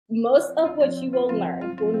most of what you will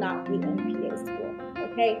learn will not be in PA school,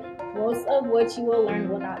 okay? Most of what you will learn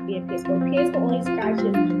will not be in PA school. PA school only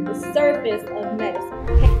scratches the surface of medicine,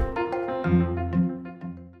 okay?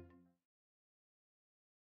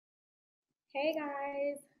 Hey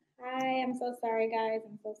guys. Hi, I'm so sorry guys.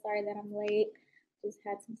 I'm so sorry that I'm late. Just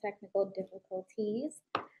had some technical difficulties.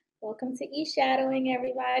 Welcome to e-shadowing,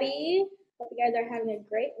 everybody. Hope you guys are having a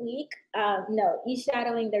great week. No,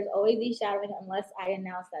 e-shadowing, there's always e-shadowing unless I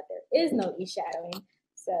announce that there is no e-shadowing.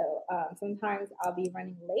 So sometimes I'll be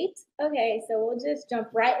running late. Okay, so we'll just jump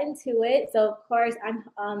right into it. So of course,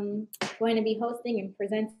 I'm going to be hosting and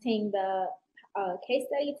presenting the case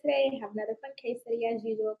study today. Have another fun case study as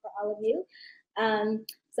usual for all of you.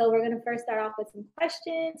 So we're going to first start off with some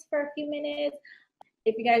questions for a few minutes.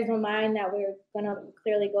 If you guys don't mind that we're going to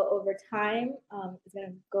clearly go over time, it's going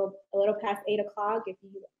to go a little past 8 o'clock if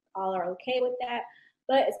you all are okay with that,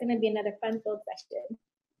 but it's going to be another fun-filled session.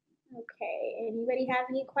 Okay, anybody have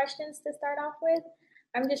any questions to start off with?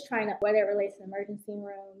 I'm just trying to, whether it relates to the emergency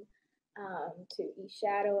room, to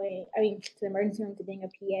e-shadowing, to the emergency room, to being a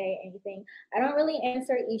PA, anything. I don't really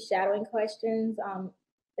answer e-shadowing questions,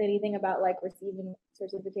 anything about like receiving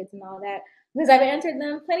certificates and all that, because I've answered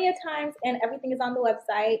them plenty of times and everything is on the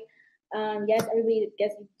website. Yes, everybody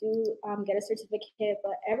gets you do get a certificate,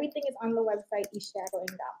 but everything is on the website,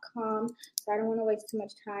 eshadowing.com. So I don't want to waste too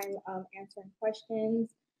much time answering questions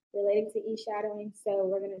relating to e-shadowing. So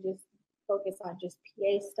we're going to just focus on just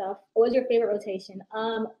PA stuff. What was your favorite rotation?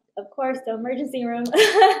 Of course, the emergency room.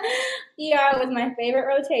 ER was my favorite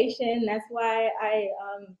rotation. That's why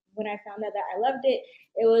when I found out that I loved it,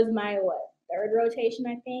 it was my third rotation,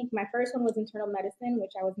 I think. My first one was internal medicine,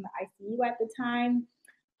 which I was in the ICU at the time.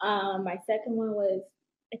 My second one was,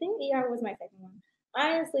 I think ER was my second one.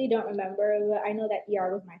 I honestly don't remember, but I know that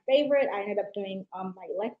ER was my favorite. I ended up doing my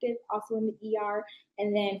elective also in the ER.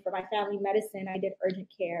 And then for my family medicine, I did urgent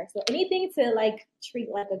care. So anything to like treat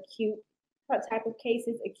like acute type of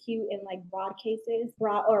cases, acute and like broad cases,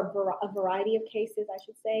 a variety of cases, I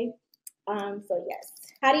should say. So yes,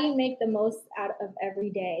 how do you make the most out of every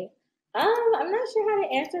day? I'm not sure how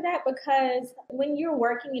to answer that, because when you're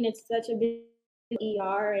working and it's such a big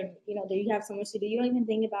ER and you have so much to do, you don't even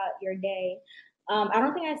think about your day. I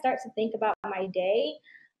don't think I start to think about my day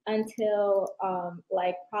until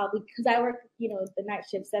like probably, because I work the night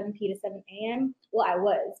shift 7 p to 7 a.m. Well, I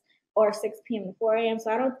was, or 6 p.m. to 4 a.m.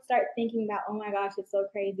 So I don't start thinking about, oh my gosh, it's so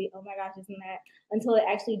crazy, oh my gosh, isn't that, until it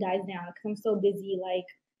actually dies down, because I'm so busy like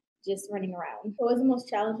just running around. What was the most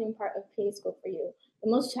challenging part of PA school for you? The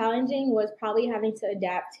most challenging was probably having to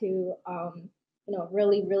adapt to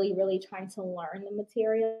really trying to learn the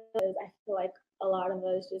material. I feel like a lot of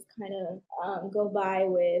us just kind of go by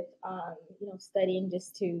with studying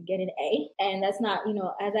just to get an A, and that's not,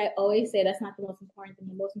 as I always say, that's not the most important thing.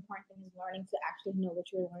 The most important thing is learning to actually know what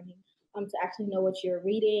you're learning, to actually know what you're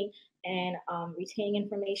reading, and retaining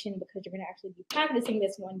information, because you're going to actually be practicing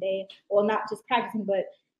this one day. Well, not just practicing, but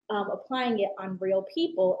applying it on real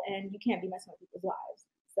people, and you can't be messing with people's lives.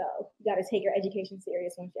 So you got to take your education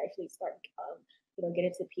serious once you actually start get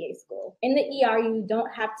into PA school. In the ER, you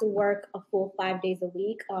don't have to work a full 5 days a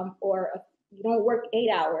week, you don't work 8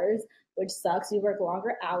 hours, which sucks. You work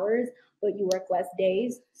longer hours, but you work less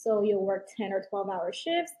days. So you'll work 10 or 12-hour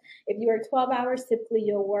shifts. If you work 12 hours, typically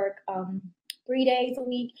you'll work 3 days a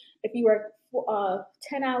week. If you work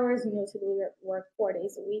 10 hours, you'll typically work 4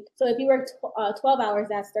 days a week. So if you work 12 hours,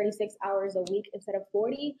 that's 36 hours a week instead of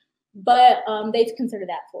 40. But they consider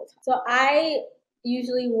that full time. So I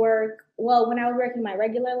usually work, well, when I was working my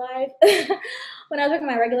regular life,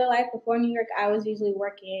 before New York, I was usually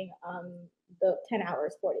working the 10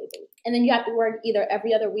 hours, 4 days a week. And then you have to work either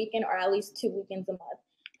every other weekend or at least 2 weekends a month.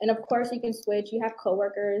 And of course, you can switch. You have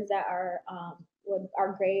coworkers that are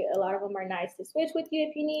great. A lot of them are nice to switch with you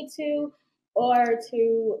if you need to, or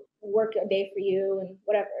to work a day for you and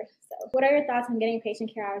whatever. So what are your thoughts on getting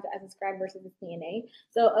patient care hours as a scribe versus a CNA?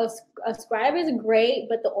 So a scribe is great,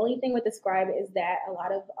 but the only thing with the scribe is that a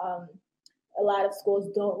lot of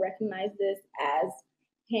schools don't recognize this as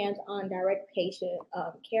hands-on direct patient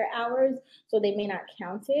care hours, so they may not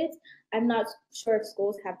count it. I'm not sure if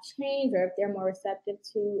schools have changed or if they're more receptive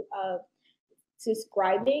to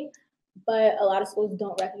scribing, but a lot of schools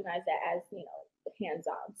don't recognize that as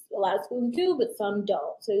hands-on. A lot of schools do, but some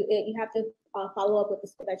don't. So you have to follow up with the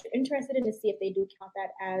school that you're interested in to see if they do count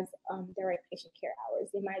that as direct patient care hours.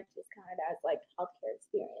 They might just count it as like healthcare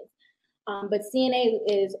experience. But CNA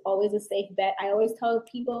is always a safe bet. I always tell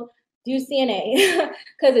people, do CNA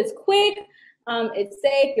because it's quick, it's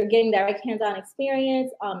safe, you're getting direct hands-on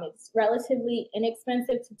experience, it's relatively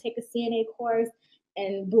inexpensive to take a CNA course,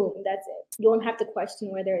 and boom, that's it. You don't have to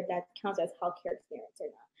question whether that counts as healthcare experience or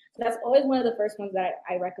not. So that's always one of the first ones that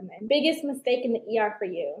I recommend. Biggest mistake in the ER for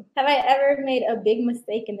you. Have I ever made a big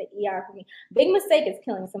mistake in the ER for me? Big mistake is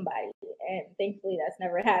killing somebody, and thankfully that's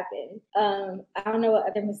never happened. I don't know what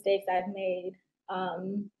other mistakes I've made,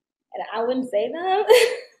 and I wouldn't say them.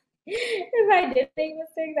 If I did make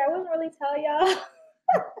mistakes, I wouldn't really tell y'all.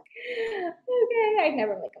 Okay, I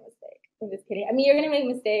never make a mistake. I'm just kidding. I mean, you're gonna make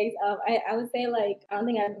mistakes. I would say like I don't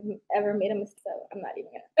think I've ever made a mistake, so I'm not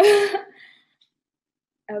even gonna.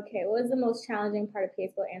 Okay, what was the most challenging part of PA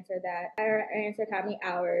school? Answer that. I answered how many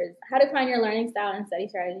hours. How to find your learning style and study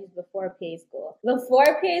strategies before PA school. Before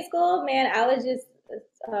PA school, man, I was just,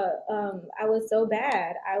 I was so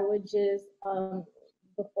bad. I would just,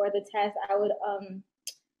 before the test, I would,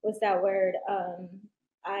 what's that word?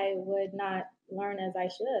 I would not learn as I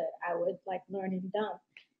should. I would like learn and dump.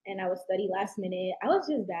 And I would study last minute. I was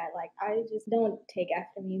just bad. Like, I just don't take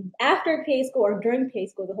after me. After PA school or during PA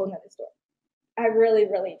school is a whole nother story. I really,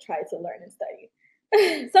 really tried to learn and study.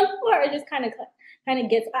 Some people are just kind of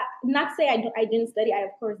gets. Not to say I didn't study. I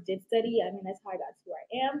of course did study. I mean, that's how I got to where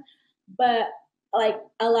I am. But like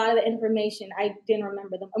a lot of the information, I didn't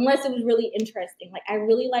remember them unless it was really interesting. Like I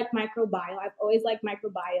really like microbiome. I've always liked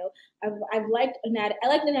microbiome. I've liked anatomy. I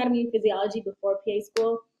liked anatomy and physiology before PA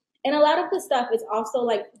school. And a lot of the stuff is also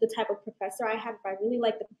like the type of professor I have. If I really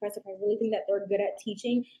like the professor, if I really think that they're good at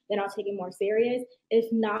teaching, then I'll take it more serious. If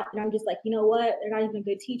not, and I'm just like, you know what, they're not even a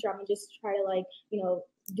good teacher. I'm gonna just try to like,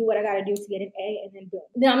 do what I gotta do to get an A and then boom.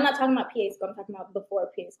 Now I'm not talking about PA school, I'm talking about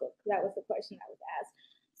before PA school, because that was the question I was asked.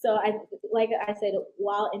 So like I said,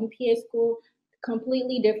 while in PA school,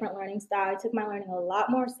 completely different learning style. I took my learning a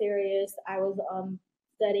lot more serious. I was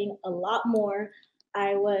studying a lot more.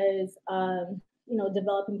 I was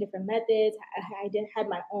developing different methods. I had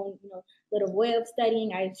my own, little way of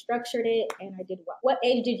studying. I structured it, and I did what? What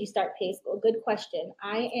age did you start PA school? Good question.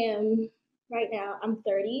 I am right now. I'm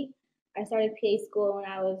 30. I started PA school when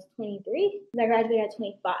I was 23. I graduated at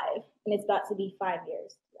 25, and it's about to be 5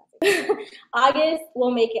 years. August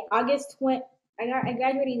will make it August 20. I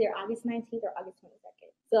graduated either August 19th or August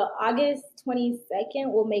 22nd. So August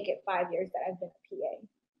 22nd will make it 5 years that I've been a PA.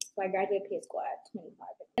 So I graduated PA school at 25.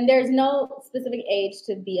 And there's no specific age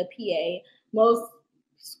to be a PA. Most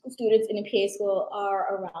students in a PA school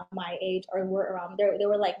are around my age or were around, they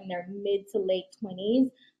were like in their mid to late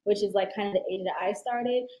 20s, which is like kind of the age that I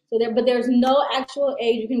started. But there's no actual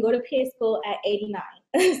age. You can go to PA school at 89.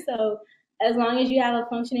 So as long as you have a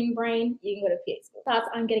functioning brain, you can go to PA school. Thoughts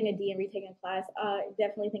on getting a D and retaking a class?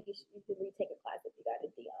 Definitely think you should retake a class if you got a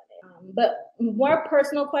D on it. But more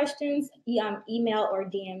personal questions, email or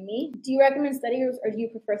DM me. Do you recommend studying groups or do you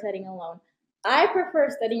prefer studying alone? I prefer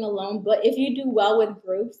studying alone, but if you do well with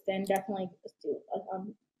groups, then definitely do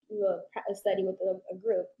a study with a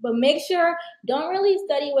group. But make sure, don't really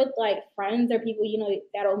study with like friends or people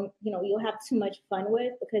that'll you'll have too much fun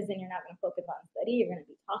with, because then you're not going to focus on study. You're going to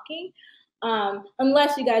be talking.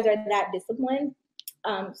 Unless you guys are that disciplined.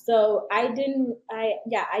 So I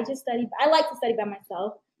just studied. I like to study by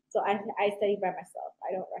myself. So I studied by myself.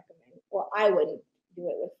 I don't recommend, I wouldn't do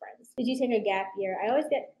it with friends. Did you take a gap year? I always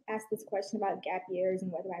get asked this question about gap years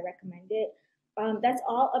and whether I recommend it. That's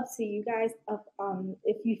all up to you guys.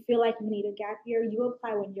 If you feel like you need a gap year, you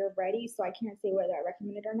apply when you're ready. So I can't say whether I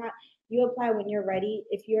recommend it or not. You apply when you're ready.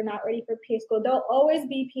 If you're not ready for PA school, there'll always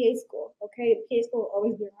be PA school. Okay, PA school will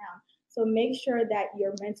always be around. So make sure that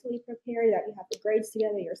you're mentally prepared, that you have the grades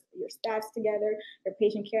together, your stats together, your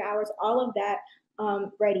patient care hours, all of that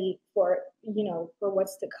ready for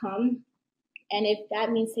what's to come. And if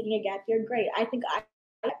that means taking a gap year, great. I think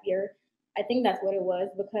that's what it was,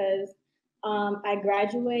 because I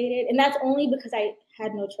graduated, and that's only because I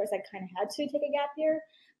had no choice. I kind of had to take a gap year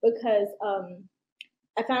because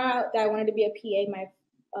I found out that I wanted to be a PA my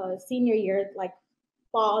senior year, like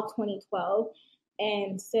fall 2012.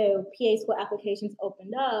 And so PA school applications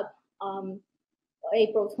opened up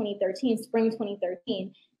April 2013, spring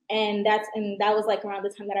 2013. And that was like around the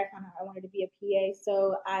time that I found out I wanted to be a PA.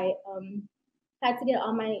 So I had to get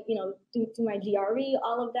all my, do my GRE,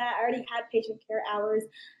 all of that. I already had patient care hours.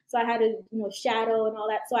 So I had to, shadow and all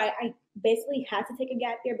that. So I basically had to take a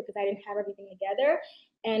gap year because I didn't have everything together.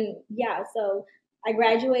 And yeah, so I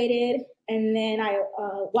graduated, and then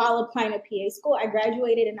while applying to PA school, I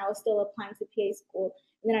graduated and I was still applying to PA school.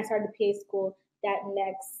 And then I started PA school that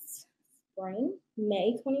next spring,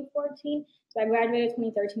 May 2014. So I graduated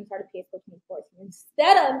 2013, started PA school 2014.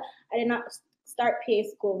 Instead of, I did not start PA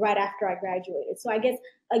school right after I graduated. So I guess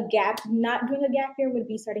not doing a gap year would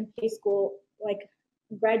be starting PA school, like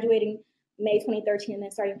graduating May 2013 and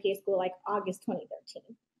then starting PA school like August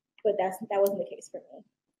 2013. but that wasn't the case for me.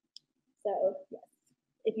 So yes,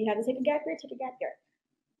 if you have to take a gap year, take a gap year.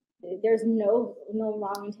 There's no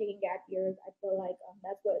wrong in taking gap years. I feel like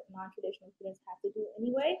that's what non-traditional students have to do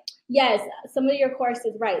anyway. Yes, some of your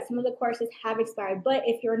courses, right, some of the courses have expired, but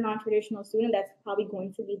if you're a non-traditional student, that's probably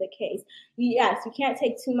going to be the case. Yes, you can't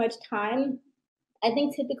take too much time. I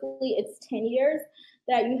think typically it's 10 years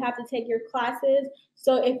that you have to take your classes.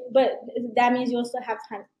 But that means you'll still have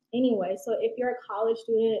time anyway. So if you're a college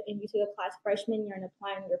student and you take a class freshman year and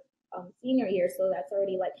applying your senior year, so that's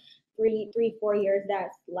already like 4 years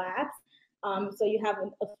that's lapsed. So you have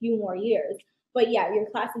a few more years. But yeah, your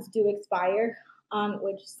classes do expire,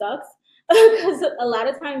 which sucks because a lot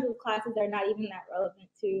of times those classes are not even that relevant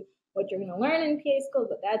to what you're going to learn in PA school,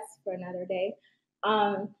 but that's for another day.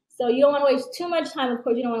 So you don't want to waste too much time. Of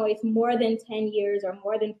course, you don't want to waste more than 10 years or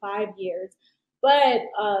more than 5 years, but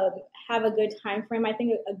have a good time frame. I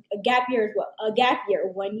think a gap year is what? A gap year,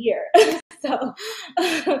 1 year.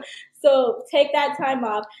 So take that time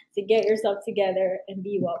off to get yourself together and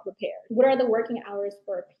be well prepared. What are the working hours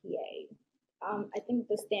for a PA? I think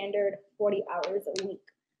the standard 40 hours a week.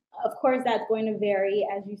 Of course, that's going to vary.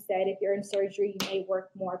 As you said, if you're in surgery, you may work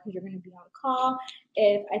more because you're going to be on call.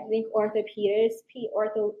 If I think orthopedists,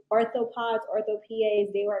 orthopods,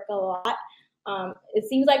 ortho-PAs, they work a lot. It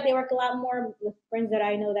seems like they work a lot more. With friends that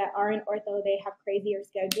I know that are in ortho, they have crazier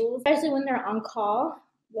schedules, especially when they're on call.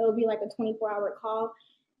 There'll be like a 24-hour call.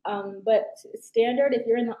 But standard, if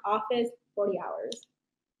you're in the office, 40 hours.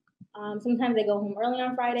 Sometimes they go home early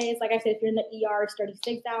on Fridays. Like I said, if you're in the ER, it's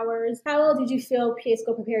 36 hours. How well did you feel PA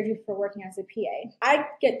school prepared you for working as a PA? I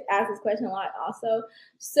get asked this question a lot also.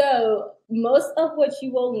 So most of what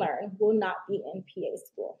you will learn will not be in PA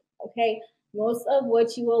school, okay? Most of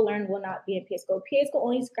what you will learn will not be in PA school. PA school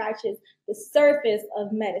only scratches the surface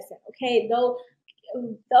of medicine, okay? They'll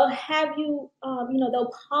have you,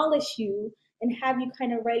 they'll polish you and have you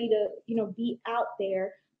kind of ready to, be out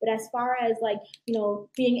there. But as far as like,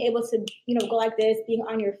 being able to, go like this, being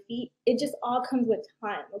on your feet, it just all comes with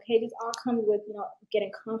time, okay? It just all comes with,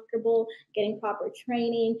 getting comfortable, getting proper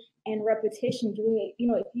training and repetition, doing it.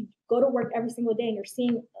 If you go to work every single day and you're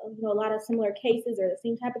seeing, a lot of similar cases or the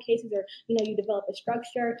same type of cases, or, you develop a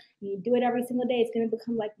structure, you do it every single day, it's going to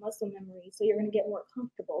become like muscle memory. So you're going to get more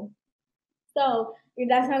comfortable. So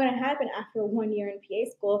that's not going to happen after 1 year in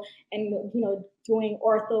PA school and, doing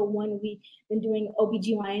ortho 1 week, then doing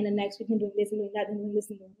OBGYN the next week, and doing this and doing that and doing this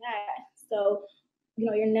and doing that. So,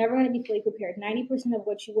 you're never going to be fully prepared. 90% of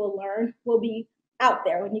what you will learn will be out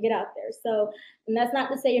there when you get out there. So, and that's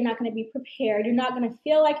not to say you're not going to be prepared. You're not going to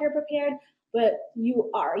feel like you're prepared, but you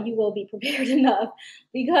will be prepared enough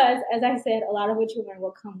because, as I said, a lot of what you learn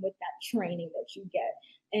will come with that training that you get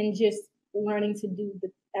and just learning to do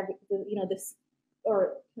this,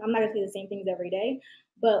 or I'm not gonna say the same things every day,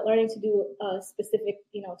 but learning to do a specific,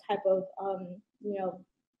 type of,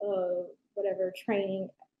 whatever training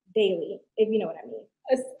daily, if you know what I mean.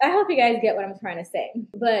 I hope you guys get what I'm trying to say.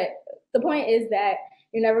 But the point is that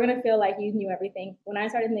you're never gonna feel like you knew everything. When I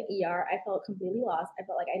started in the ER, I felt completely lost. I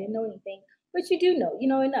felt like I didn't know anything. But you do know,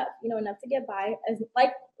 enough to get by. As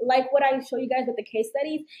like what I show you guys with the case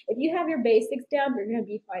studies, if you have your basics down, you're gonna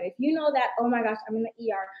be fine. If you know that, oh my gosh, I'm in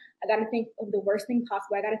the ER, I gotta think of the worst thing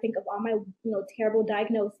possible. I gotta think of all my, terrible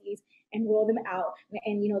diagnoses and roll them out,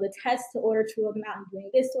 and the tests to order to roll them out, and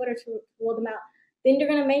doing this to order to roll them out. Then you're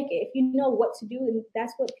gonna make it. If you know what to do, and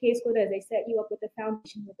that's what PA school does. They set you up with the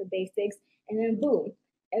foundation, with the basics, and then boom.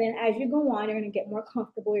 And then as you go on, you're going to get more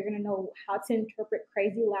comfortable. You're going to know how to interpret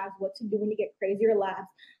crazy labs, what to do when you get crazier labs,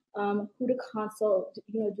 who to consult,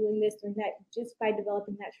 doing this, doing that, just by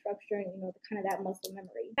developing that structure and, kind of that muscle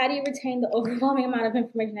memory. How do you retain the overwhelming amount of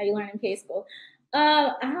information that you learn in PA school?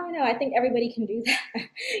 I don't know. I think everybody can do that,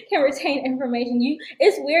 can retain information.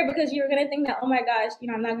 It's weird because you're going to think that, oh my gosh,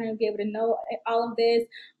 I'm not going to be able to know all of this,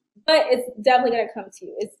 but it's definitely going to come to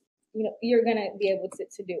you. You're going to be able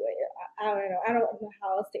to do it. I don't know. I don't know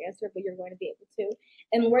how else to answer it, but you're going to be able to.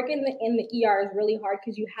 And working in the ER is really hard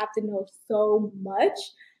because you have to know so much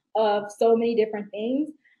of so many different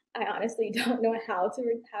things. I honestly don't know how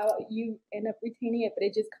you end up retaining it, but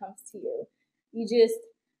it just comes to you. You just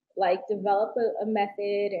develop a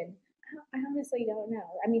method, and I honestly don't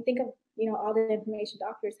know. I mean, think of all the information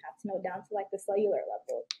doctors have to know down to the cellular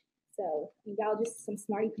level. So y'all just some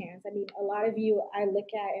smarty pants. I mean, a lot of you I look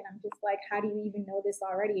at and I'm just like, how do you even know this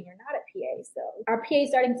already? And you're not a PA. So our PAs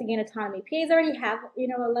starting to gain autonomy. PAs already have,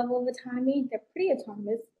 a level of autonomy. They're pretty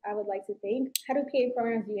autonomous, I would like to think. How do PA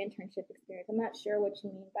programs view internship experience? I'm not sure what you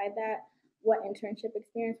mean by that, what internship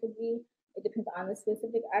experience would be. It depends on the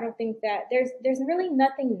specific. I don't think that there's really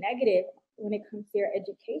nothing negative when it comes to your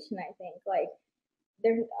education, I think.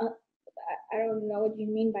 there's I don't know what you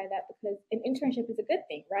mean by that, because an internship is a good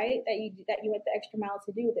thing, right? That you went the extra mile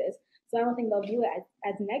to do this. So I don't think they'll view it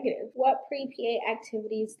as negative. What pre-PA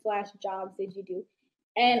activities / jobs did you do?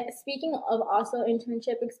 And speaking of also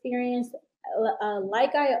internship experience,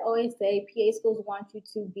 like I always say, PA schools want you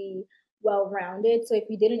to be well-rounded. So if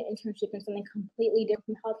you did an internship in something completely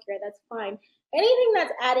different from healthcare, that's fine. Anything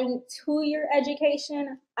that's adding to your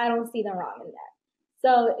education, I don't see the wrong in that.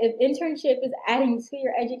 So if internship is adding to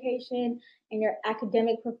your education and your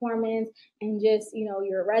academic performance and just,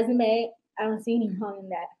 your resume, I don't see any wrong in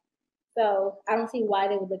that. So I don't see why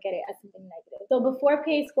they would look at it as something negative. So before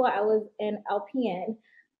PA school, I was an LPN.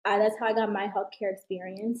 That's how I got my healthcare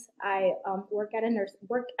experience. I work at a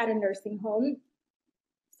nursing home.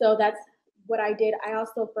 So that's what I did. I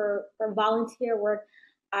also for volunteer work,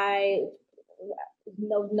 I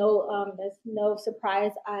that's no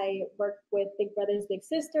surprise. I worked with Big Brothers Big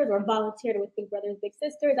Sisters, or volunteered with Big Brothers Big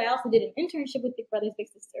Sisters. I also did an internship with Big Brothers Big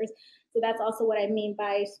Sisters. So that's also what I mean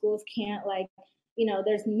by schools can't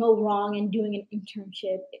there's no wrong in doing an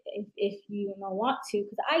internship if you don't want to.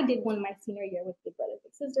 Because I did one my senior year with Big Brothers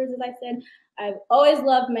Big Sisters, as I said. I've always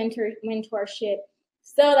loved mentorship.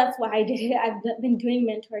 So that's why I did it. I've been doing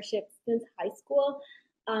mentorship since high school.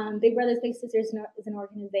 Big Brothers Big Sisters is an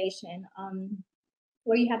organization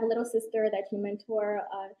where you have a little sister that you mentor.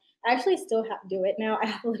 I actually still do it now. I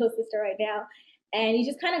have a little sister right now. And you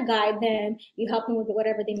just kind of guide them. You help them with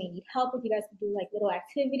whatever they may need help with. You guys can do like little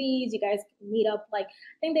activities. You guys can meet up. I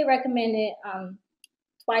think they recommend it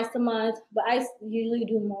twice a month, but I usually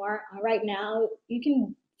do more. Right now, you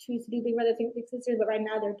can choose to do Big Brothers Big Sisters, but right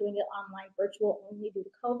now they're doing it online, virtual only due to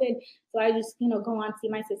COVID. So I just, go on, see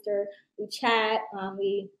my sister, we chat,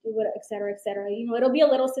 we do it, et cetera, et cetera. It'll be a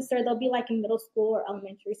little sister. They'll be like in middle school or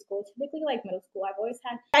elementary school, typically like middle school.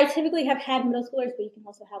 I typically have had middle schoolers, but you can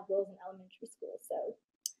also have those in elementary school. So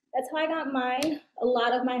that's how I got mine. A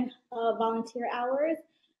lot of my volunteer hours.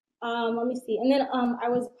 Let me see. And then I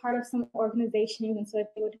was part of some organizations, and so if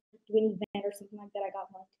they would do an event or something like that, I got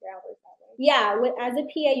volunteer hours that way. Yeah, as a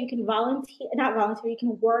PA, you can not volunteer, you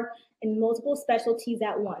can work in multiple specialties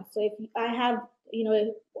at once. So if I have,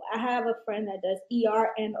 I have a friend that does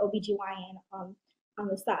ER and OBGYN on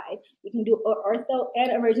the side. You can do ortho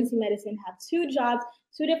and emergency medicine, have 2 jobs,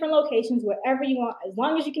 2 different locations, wherever you want, as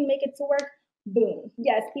long as you can make it to work. Boom.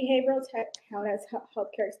 Yes, behavioral tech count as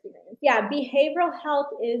healthcare experience. Yeah, behavioral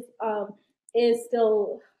health is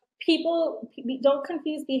still, people don't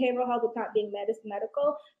confuse behavioral health with not being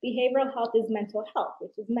medical. Behavioral health is mental health,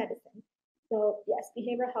 which is medicine. So yes,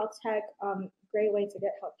 behavioral health tech, great way to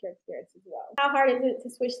get healthcare experience as well. How hard is it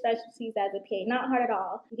to switch specialties as a PA? Not hard at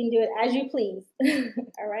all. You can do it as you please.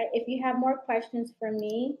 All right. If you have more questions for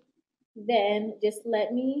me, then just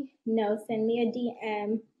let me know. Send me a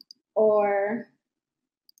DM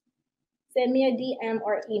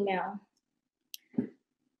or email.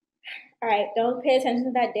 All right, don't pay attention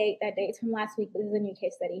to that date. That date's from last week, but this is a new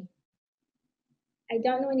case study. I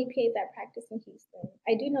don't know any PAs that practice in Houston.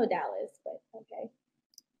 I do know Dallas, but okay.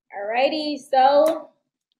 All righty, so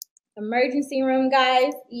emergency room,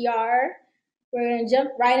 guys, ER. We're gonna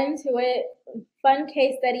jump right into it. Fun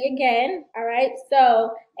case study again. All right,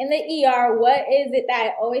 so in the ER, what is it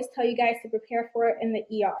that I always tell you guys to prepare for in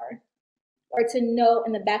the ER? Or to know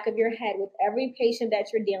in the back of your head with every patient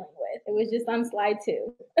that you're dealing with? It was just on slide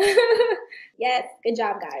 2. Yes, good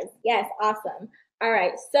job, guys. Yes, awesome. All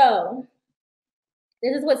right, so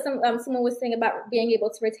this is what someone was saying about being able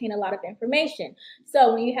to retain a lot of information.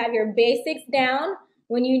 So when you have your basics down,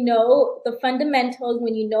 when you know the fundamentals,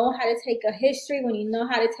 when you know how to take a history, when you know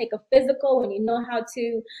how to take a physical, when you know how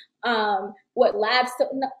to what labs to,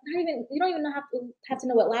 you don't even have to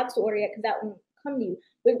know what labs to order yet, because that won't come to you.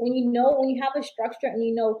 But when you have a structure and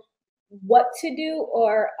you know what to do,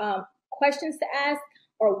 or questions to ask,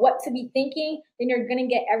 or what to be thinking, then you're gonna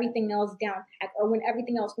get everything else down packed. Or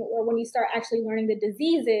when you start actually learning the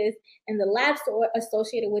diseases and the labs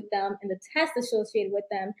associated with them and the tests associated with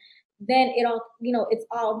them, then it's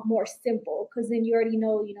all more simple, because then you already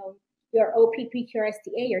know, your OPP,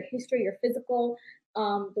 QRSTA, your history, your physical,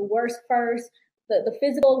 the worst first. The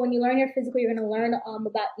physical, when you learn your physical, you're going to learn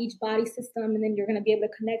about each body system, and then you're going to be able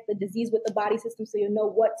to connect the disease with the body system, so you'll know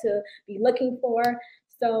what to be looking for.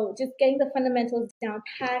 So just getting the fundamentals down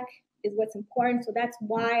pat is what's important. So that's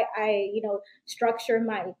why I, structure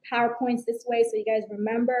my PowerPoints this way, so you guys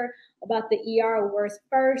remember about the ER worst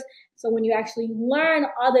first. So when you actually learn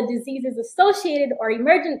all the diseases associated, or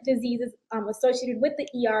emergent diseases associated with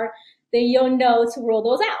the ER, then you'll know to rule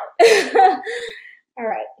those out. All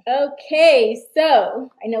right. Okay. So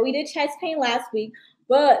I know we did chest pain last week,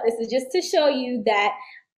 but this is just to show you that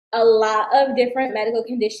a lot of different medical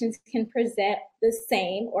conditions can present the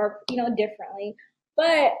same or, differently,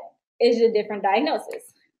 but it's a different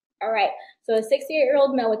diagnosis. All right, so a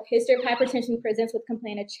 68-year-old male with history of hypertension presents with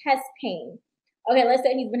complaint of chest pain. Okay, let's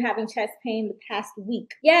say he's been having chest pain the past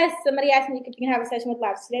week. Yes, somebody asked me if you can have a session with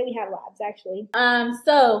labs. Today we have labs, actually.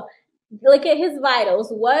 So look at his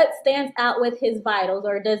vitals. What stands out with his vitals,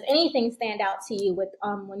 or does anything stand out to you with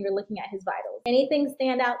when you're looking at his vitals? Anything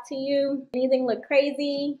stand out to you? Anything look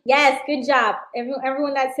crazy? Yes, good job.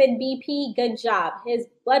 Everyone that said BP, good job. His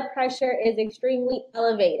blood pressure is extremely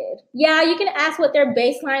elevated. Yeah, you can ask what their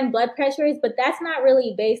baseline blood pressure is, but that's not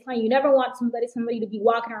really baseline. You never want somebody to be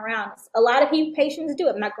walking around. A lot of patients do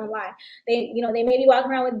it, I'm not gonna lie. They may be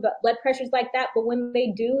walking around with blood pressures like that, but when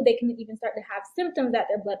they do, they can even start to have symptoms that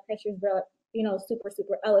their blood pressure is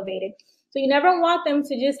super elevated. So you never want them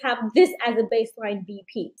to just have this as a baseline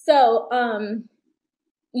BP. So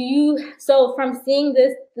so from seeing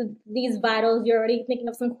these vitals, you're already thinking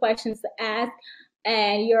of some questions to ask,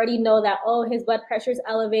 and you already know that, oh, his blood pressure is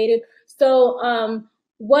elevated. So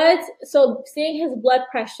so seeing his blood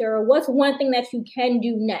pressure, what's one thing that you can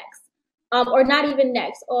do next? Or not even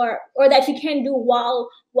next, or that you can do while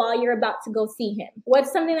you're about to go see him?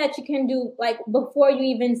 What's something that you can do like before you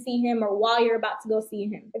even see him, or while you're about to go see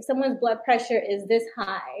him? If someone's blood pressure is this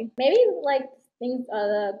high, maybe like things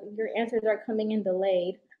your answers are coming in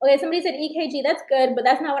delayed. Okay, somebody said EKG. That's good, but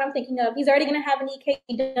that's not what I'm thinking of. He's already gonna have an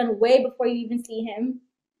EKG done way before you even see him.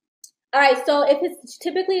 All right, so if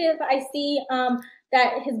I see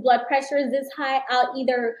that his blood pressure is this high, I'll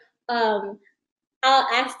either I'll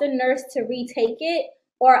ask the nurse to retake it,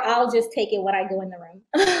 or I'll just take it when I go in the room.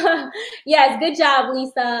 Yes, good job,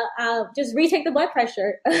 Lisa. I'll just retake the blood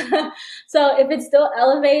pressure. So if it's still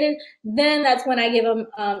elevated, then that's when I give him,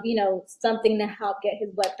 something to help get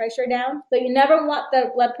his blood pressure down. So you never want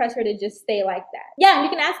the blood pressure to just stay like that. Yeah, you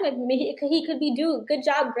can ask him if he could be due. Good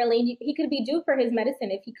job, Grilly. He could be due for his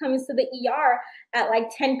medicine. If he comes to the ER at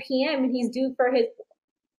like 10 p.m. and he's due for his,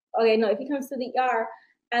 if he comes to the ER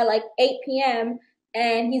at like 8 p.m.,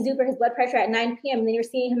 and he's due for his blood pressure at 9 p.m., and then you're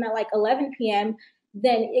seeing him at like 11 p.m.,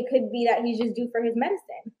 then it could be that he's just due for his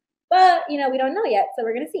medicine. But, we don't know yet, so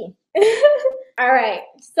we're going to see. All right,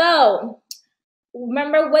 so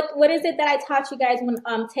remember, what is it that I taught you guys when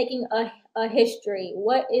taking a history?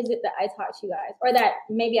 What is it that I taught you guys? Or that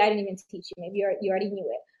maybe I didn't even teach you. Maybe you already knew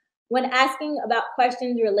it. When asking about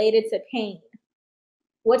questions related to pain,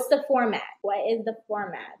 what's the format? What is the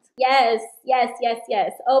format? Yes.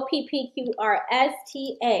 OPPQRSTA.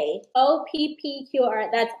 OPPQR.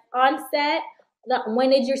 That's onset. When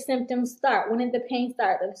did your symptoms start? When did the pain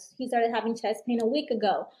start? He started having chest pain a week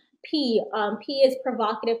ago. P is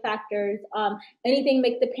provocative factors. Anything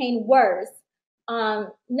make the pain worse?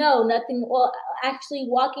 No, nothing. Well, actually,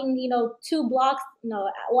 walking, 2 blocks. No,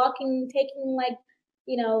 taking like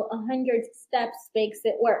 100 steps makes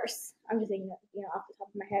it worse. I'm just saying, off the top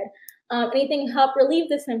of my head. Anything help relieve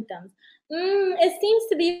the symptoms? It seems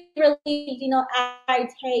to be relieved. I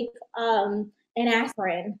take an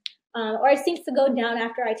aspirin, or it seems to go down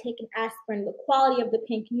after I take an aspirin. The quality of the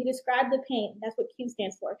pain. Can you describe the pain? That's what Q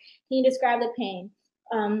stands for. Can you describe the pain?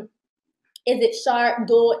 Is it sharp,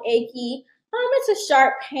 dull, achy? It's a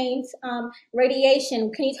sharp pain.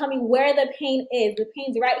 Radiation. Can you tell me where the pain is? The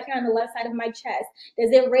pain's right here on the left side of my chest.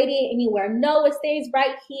 Does it radiate anywhere? No, it stays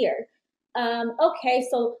right here. Okay,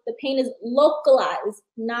 so the pain is localized,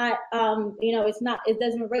 not, it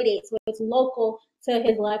doesn't radiate, so it's local to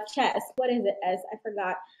his left chest. What is it, S? I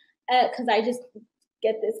forgot, because I just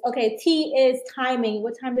get this. Okay, T is timing.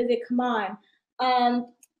 What time does it come on?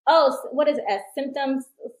 What is S? Symptoms,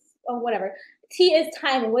 or whatever. T is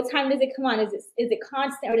timing. What time does it come on? Is it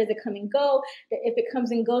constant, or does it come and go? If it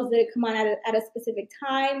comes and goes, does it come on at a specific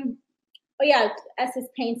time? Oh yeah, S is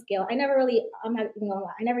pain scale. I'm not even gonna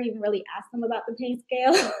lie, I never even really asked them about the pain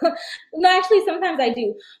scale. No, actually, sometimes I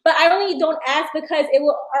do, but I only don't ask because it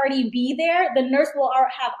will already be there. The nurse will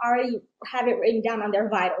already have it written down on their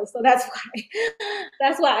vitals, so that's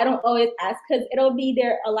why I don't always ask, because it'll be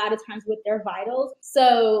there a lot of times with their vitals.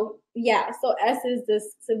 So yeah, so S is the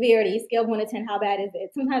severity scale of 1 to 10. How bad is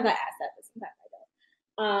it? Sometimes I ask that, but sometimes I don't.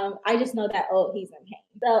 I just know that, he's in pain.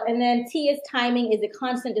 So, and then T is timing. Is it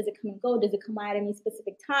constant? Does it come and go? Does it come out at any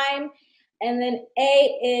specific time? And then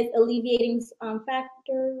A is alleviating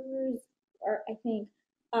factors, or I think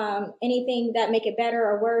anything that make it better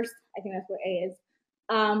or worse. I think that's what A is.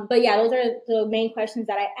 But yeah, those are the main questions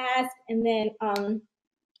that I asked. And then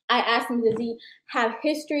I asked him, does he have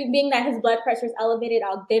history? Being that his blood pressure is elevated,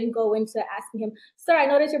 I'll then go into asking him, sir, I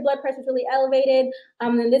noticed your blood pressure is really elevated.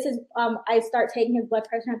 And this is, I start taking his blood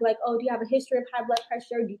pressure. And I'd be like, oh, do you have a history of high blood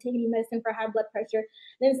pressure? Do you take any medicine for high blood pressure?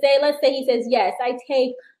 Then let's say he says, yes, I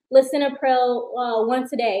take lisinopril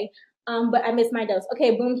once a day. But I missed my dose.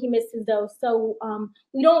 Okay, boom, he missed his dose. So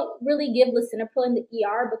we don't really give lisinopril in the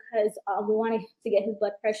ER because we want to get his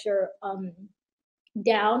blood pressure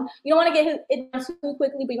down. You don't want to get it down too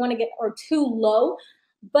quickly, but you want to get or too low.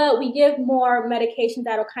 But we give more medications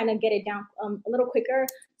that'll kind of get it down a little quicker.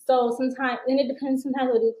 So sometimes, and it depends. Sometimes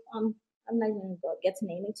we'll do. I'm not even going to get to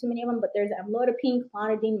naming too many of them, but there's amlodipine,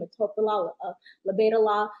 clonidine, metoprolol,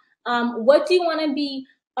 labetalol. What do you want to be?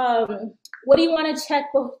 What do you want to check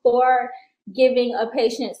before giving a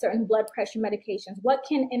patient certain blood pressure medications? What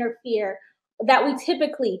can interfere that we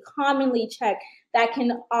typically commonly check that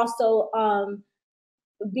can also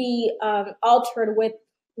be altered with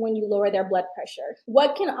when you lower their blood pressure?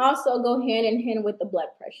 What can also go hand in hand with the blood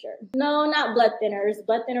pressure? No, not blood thinners.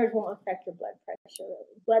 Blood thinners won't affect your blood pressure.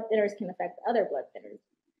 Blood thinners can affect other blood thinners.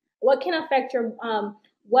 What can affect your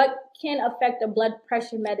what can affect a blood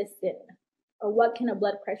pressure medicine? Or what can a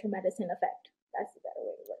blood pressure medicine affect? That's a better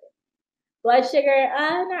way to word it. Blood sugar?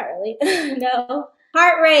 Not really. No.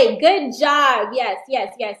 Heart rate. Good job.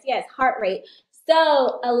 Yes. Heart rate.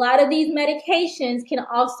 So a lot of these medications can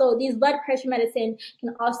also, these blood pressure medicine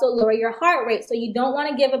can also lower your heart rate. So you don't want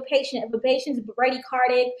to give a patient, if a patient's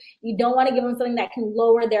bradycardic, you don't want to give them something that can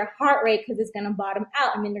lower their heart rate because it's going to bottom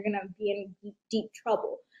out and then they're going to be in deep, deep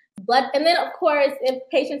trouble. And then of course, if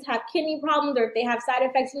patients have kidney problems or if they have side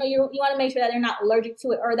effects, you want to make sure that they're not allergic to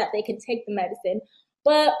it or that they can take the medicine.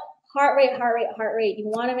 But heart rate, you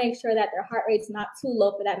want to make sure that their heart rate's not too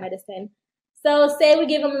low for that medicine. So say we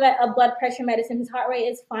give him a blood pressure medicine, his heart rate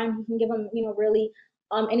is fine. We can give him, really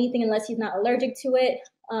anything unless he's not allergic to it.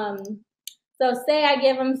 So say I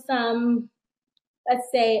give him some, let's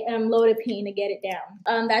say amlodipine to get it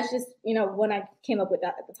down. That's just, when I came up with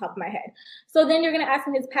that at the top of my head. So then you're going to ask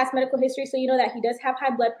him his past medical history. So you know that he does have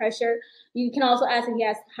high blood pressure. You can also ask if he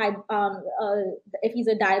has high, if he's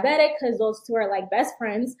a diabetic, because those two are like best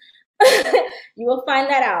friends. You will find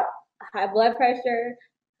that out. High blood pressure,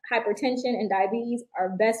 hypertension, and diabetes are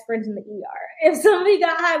best friends in the ER. If somebody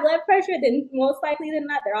got high blood pressure, then most likely than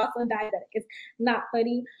not, they're also diabetic. It's not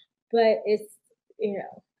funny, but it's,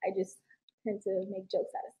 I just tend to make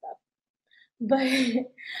jokes out of stuff.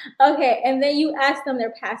 But okay, and then you ask them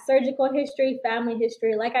their past surgical history, family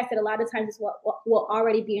history. Like I said, a lot of times it's what will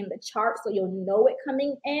already be in the chart, so you'll know it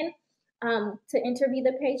coming in to interview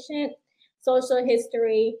the patient. Social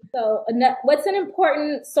history. So what's an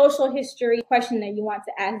important social history question that you want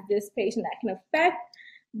to ask this patient that can affect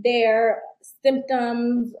their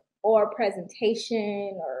symptoms or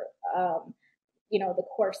presentation or the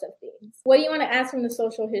course of things? What do you want to ask from the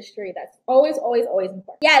social history? That's always important.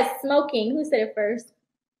 Yes, smoking. Who said it first?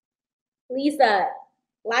 Liza,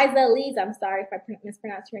 I'm sorry if I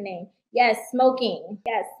mispronounced your name. Yes, smoking.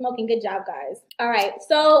 Good job, guys. All right.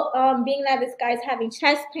 So being that this guy's having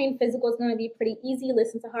chest pain, physical is going to be pretty easy.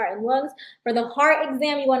 Listen to heart and lungs. For the heart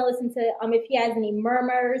exam, you want to listen to if he has any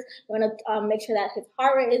murmurs. You want to make sure that his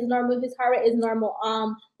heart rate is normal. If his heart rate is normal,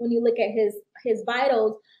 when you look at his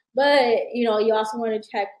vitals. But you also want to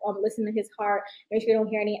check, listen to his heart, make sure you don't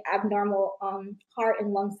hear any abnormal heart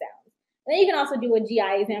and lung sounds. And then you can also do a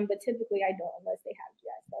GI exam, but typically I don't unless they have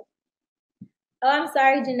GI stuff. Oh, I'm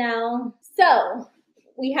sorry, Janelle. So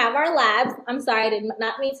we have our labs. I'm sorry, I did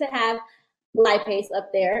not mean to have lipase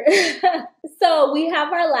up there. So we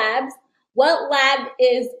have our labs. What lab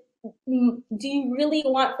do you really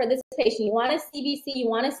want for this patient? You want a CBC, you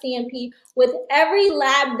want a CMP. With every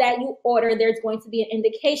lab that you order, there's going to be an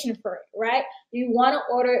indication for it, right? You want to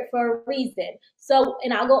order it for a reason. So,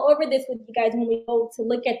 and I'll go over this with you guys when we go to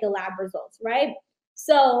look at the lab results, right?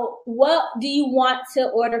 So what do you want to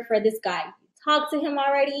order for this guy? You talked to him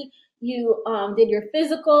already. You did your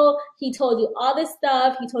physical. He told you all this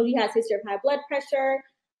stuff. He told you he has history of high blood pressure.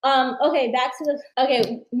 Okay, back to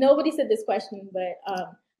okay, nobody said this question, but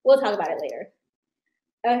we'll talk about it later.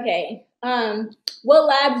 Okay. What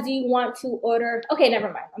labs do you want to order? Okay,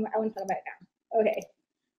 never mind. I want to talk about it now. Okay.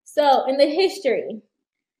 So in the history,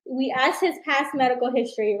 we asked his past medical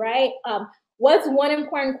history, right? What's one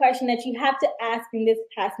important question that you have to ask in this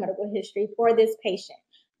past medical history for this patient?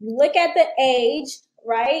 You look at the age,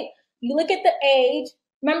 right? You look at the age.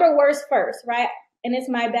 Remember words first, right? And it's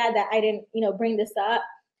my bad that I didn't, bring this up.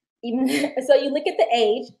 Even so, you look at the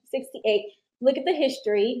age, 68. Look at the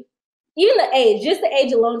history. Even the age, just the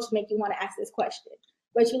age alone should make you want to ask this question.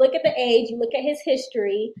 But you look at the age, you look at his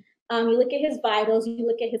history, you look at his vitals, you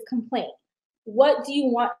look at his complaint. what do you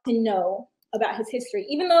want to know about his history?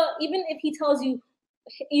 Even if he tells you,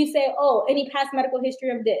 you say, oh, any past medical history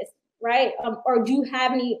of this, right? Or do you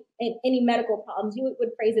have any medical problems? You would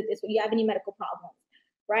phrase it this way: do you have any medical problems,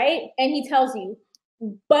 right? And he tells you.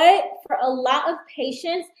 But for a lot of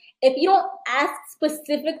patients, if you don't ask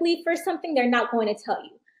specifically for something, they're not going to tell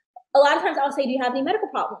you. A lot of times I'll say, do you have any medical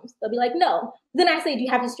problems? They'll be like, no. Then I say, do you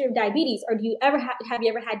have a history of diabetes? Or have you ever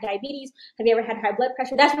had diabetes? Have you ever had high blood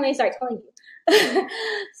pressure? That's when they start telling you.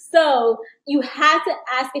 So you have to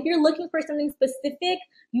ask. If you're looking for something specific,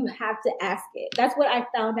 you have to ask it. That's what I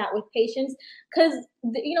found out with patients, because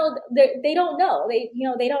they don't know.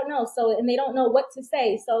 They don't know. So, and they don't know what to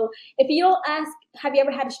say. So if you don't ask, have you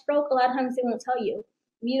ever had a stroke? A lot of times they won't tell you.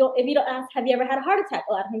 If you don't ask, have you ever had a heart attack?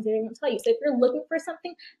 A lot of times they won't tell you. So if you're looking for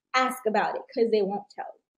something, ask about it, because they won't tell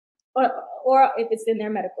you, or if it's in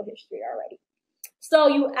their medical history already. So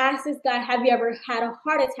you ask this guy, have you ever had a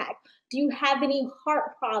heart attack? Do you have any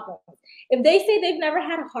heart problems? If they say they've never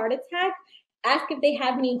had a heart attack, ask if they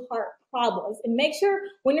have any heart problems, and make sure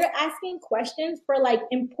when you're asking questions for like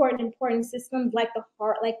important systems like the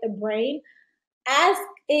heart, like the brain, ask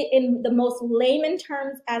it in the most layman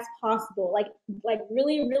terms as possible. Like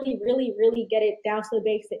really get it down to the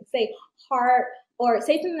basics. Say heart, or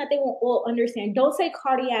say something that they will understand. Don't say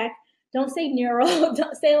cardiac. Don't say neuro.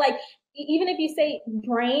 Don't say, like, even if you say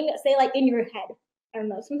brain, say like in your head. I don't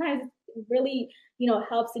know. Sometimes it really,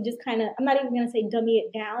 helps to just kind of, I'm not even going to say dummy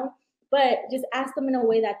it down, but just ask them in a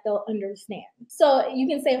way that they'll understand. So you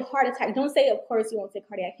can say heart attack. Don't say, of course, you won't say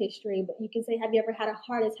cardiac history, but you can say, have you ever had a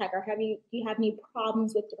heart attack? Or do you have any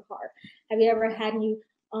problems with your heart? Have you ever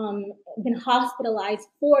been hospitalized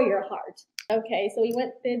for your heart? Okay, so we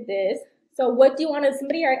went through this. So what do you want to,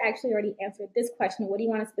 somebody actually already answered this question. What do you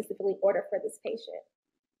want to specifically order for this patient?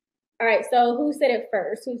 All right, so who said it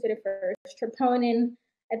first? Troponin.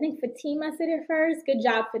 I think Fatima said it first. Good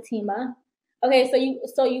job, Fatima. Okay,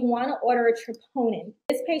 so you want to order a troponin.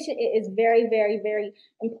 This patient, it is very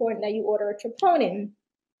important that you order a troponin.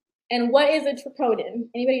 And what is a troponin?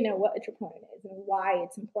 Anybody know what a troponin is and why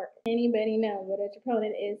it's important? Anybody know what a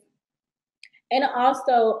troponin is? And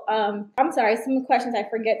also, I'm sorry, some questions I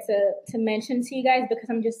forget to mention to you guys because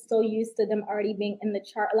I'm just so used to them already being in the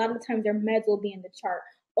chart. A lot of the times their meds will be in the chart.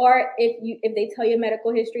 Or if they tell you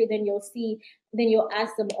medical history, then you'll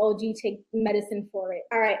ask them, oh, do you take medicine for it?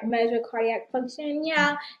 All right, measure cardiac function.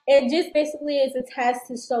 Yeah, it just basically is a test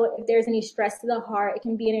to show if there's any stress to the heart. It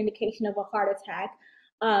can be an indication of a heart attack.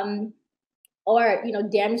 Or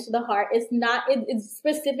damage to the heart. It's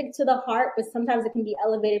specific to the heart, but sometimes it can be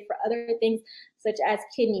elevated for other things such as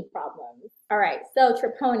kidney problems. All right, so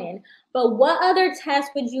troponin. But what other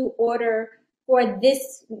test would you order for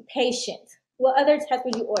this patient? What other test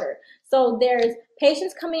would you order? So there's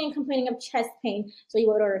patients coming in complaining of chest pain. So you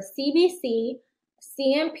would order CBC,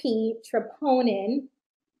 CMP, troponin.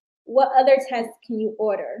 What other tests can you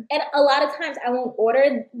order? And a lot of times I won't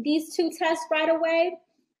order these two tests right away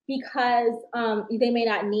because they may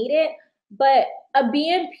not need it. But a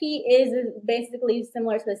BNP is basically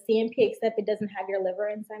similar to a CMP, except it doesn't have your liver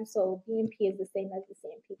enzyme. So BNP is the same as the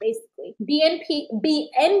CMP, basically. BNP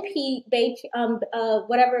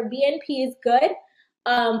is good.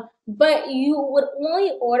 But you would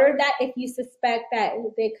only order that if you suspect that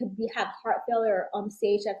they could have heart failure or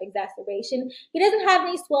CHF exacerbation. He doesn't have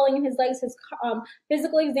any swelling in his legs. His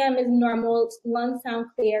physical exam is normal. Lungs sound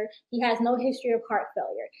clear. He has no history of heart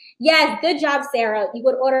failure. Yes, good job, Sarah. You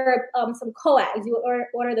would order some coags. You would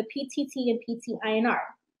order the PTT and PT-INR.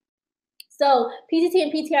 So PTT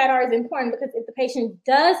and PT-INR is important because if the patient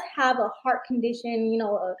does have a heart condition,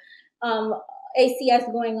 ACS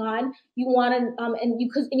going on, you want to and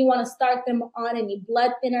you want to start them on any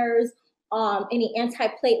blood thinners, any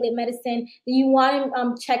antiplatelet medicine. Then you want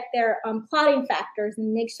to check their clotting factors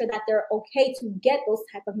and make sure that they're okay to get those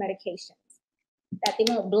type of medications, that they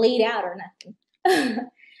won't bleed out or nothing.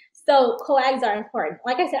 So coags are important.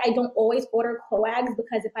 Like I said, I don't always order coags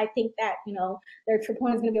because if I think that their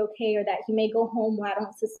troponin is going to be okay, or that he may go home where I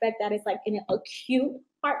don't suspect that it's like an acute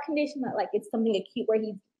heart condition, that like it's something acute where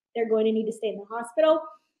they're going to need to stay in the hospital,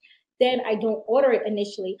 then I don't order it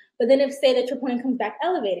initially. But then if, say, the troponin comes back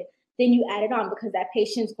elevated, then you add it on because that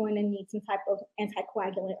patient's going to need some type of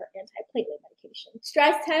anticoagulant or antiplatelet medication.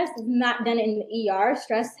 Stress test is not done in the ER.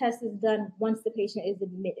 Stress test is done once the patient is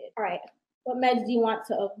admitted. All right, what meds do you want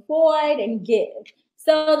to avoid and give?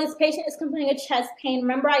 So this patient is complaining of chest pain.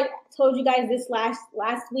 Remember I told you guys this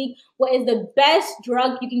last week. What is the best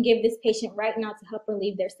drug you can give this patient right now to help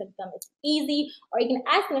relieve their symptom? It's easy, or you can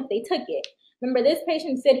ask them if they took it. Remember, this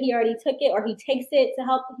patient said he already took it, or he takes it to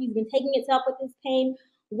help. He's been taking it to help with his pain.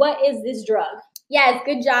 What is this drug? Yes,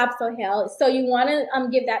 good job, Sohail. So you want to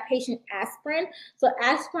give that patient aspirin. So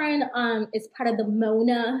aspirin is part of the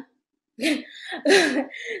MONA. Then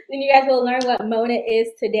you guys will learn what MONA is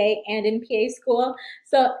today and in PA school.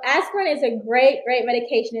 So aspirin is a great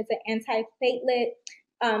medication. It's an antiplatelet.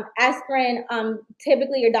 Aspirin,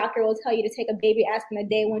 typically your doctor will tell you to take a baby aspirin a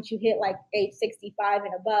day once you hit like age 65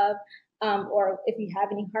 and above, or if you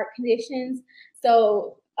have any heart conditions.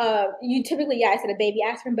 So you typically, I said a baby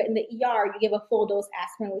aspirin, but in the ER, you give a full dose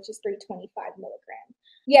aspirin, which is 325 milligrams.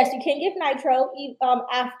 Yes, you can give nitro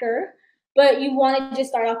after, but you want to just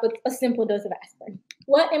start off with a simple dose of aspirin.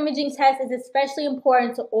 What imaging test is especially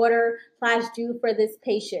important to order / do for this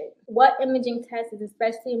patient? What imaging test is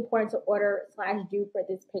especially important to order / do for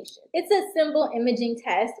this patient? It's a simple imaging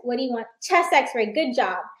test. What do you want? Chest x-ray. Good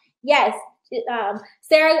job. Yes.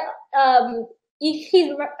 Sarah,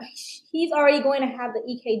 he's already going to have the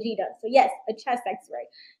EKG done. So yes, a chest x-ray.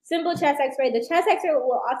 Simple chest x-ray. The chest x-ray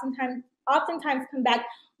will oftentimes come back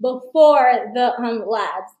before the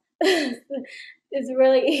labs. It's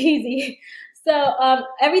really easy. So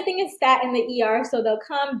everything is stat in the ER. So they'll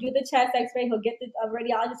come, do the chest x-ray. He'll get the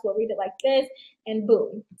radiologist will read it like this, and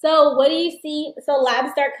boom. So what do you see? So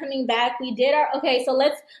labs start coming back. We did our, okay, so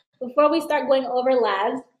before we start going over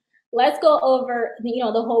labs, let's go over,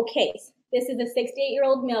 the whole case. This is a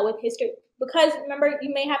 68-year-old male with history, because remember,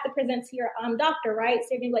 you may have to present to your doctor, right? So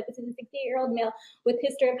you're gonna be like, this is a 68-year-old male with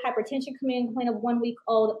history of hypertension, coming in, complaint of 1 week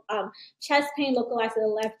old, chest pain localized to the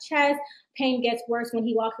left chest. Pain gets worse when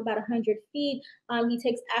he walks about 100 feet. He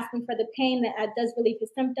takes aspirin for the pain that does relieve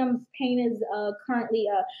his symptoms. Pain is currently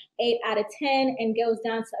a 8 out of 10 and goes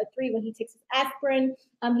down to a 3 when he takes his aspirin.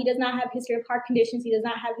 He does not have history of heart conditions. He does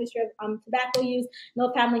not have history of tobacco use.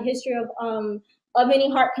 No family history of any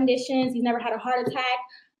heart conditions. He's never had a heart attack.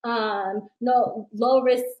 No low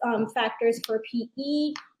risk factors for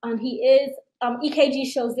PE. He is EKG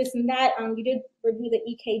shows this and that. You did review the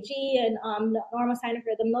EKG and normal sign of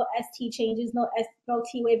rhythm. No ST changes. No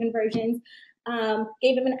T wave inversions.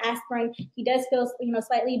 Gave him an aspirin. He does feel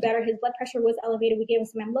slightly better. His blood pressure was elevated. We gave him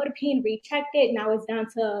some amlodipine, rechecked it. Now it's down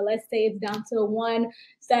to, let's say it's down to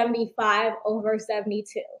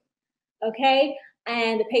 175/72. Okay,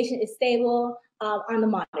 and the patient is stable on the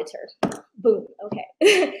monitor. Boom. Okay.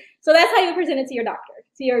 So that's how you present it to your doctor,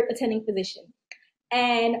 to your attending physician.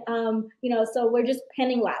 And so we're just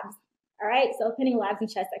pending labs. All right, so pending labs and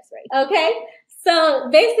chest x-ray. Okay, so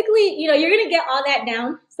basically, you're gonna get all that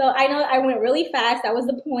down. So I know I went really fast. That was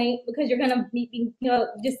the point, because you're gonna be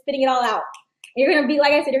just spitting it all out. You're gonna be,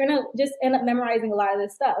 like I said, you're gonna just end up memorizing a lot of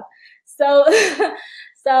this stuff. So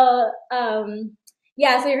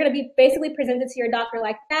yeah, so you're gonna be basically presented to your doctor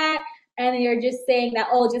like that. And then you're just saying that,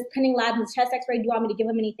 oh, just pending labs and chest x-ray. Do you want me to give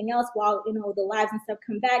him anything else while, the labs and stuff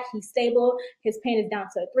come back? He's stable. His pain is down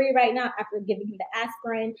to a 3 right now after giving him the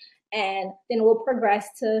aspirin. And then we'll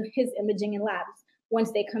progress to his imaging and labs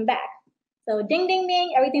once they come back. So ding, ding,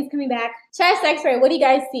 ding, everything's coming back. Chest x-ray, what do you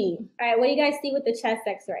guys see? All right, what do you guys see with the chest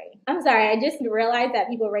x-ray? I'm sorry, I just realized that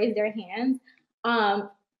people raised their hands.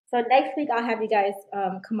 So next week, I'll have you guys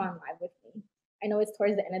come on live with me. I know it's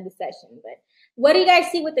towards the end of the session, but what do you guys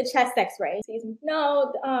see with the chest x-ray?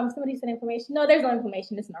 No, somebody said inflammation. No, there's no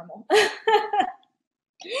inflammation. It's normal.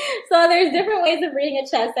 So there's different ways of reading a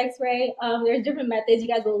chest x-ray. There's different methods. You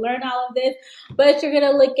guys will learn all of this, but you're going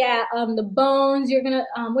to look at the bones. You're going to,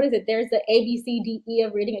 what is it? There's the A, B, C, D, E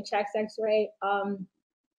of reading a chest x-ray.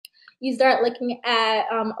 You start looking at,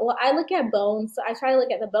 well, I look at bones. So I try to look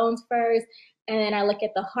at the bones first, and then I look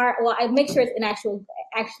at the heart. Well, I make sure it's an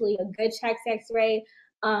actually a good chest x-ray.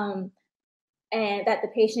 And that the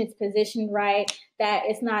patient's positioned right, that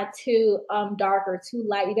it's not too dark or too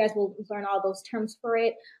light. You guys will learn all those terms for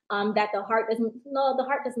it. That the heart doesn't look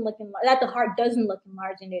enlarged. That the heart doesn't look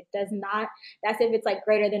enlarged, and it does not. That's if it's like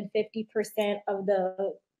greater than 50% of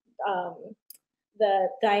the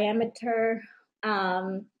diameter.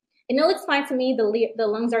 And it looks fine to me. The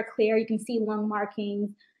lungs are clear. You can see lung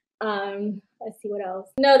markings. Let's see what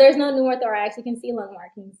else. No, there's no pneumothorax. You can see lung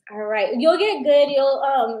markings. All right, you'll get good.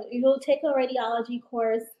 You'll take a radiology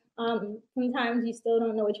course. Sometimes you still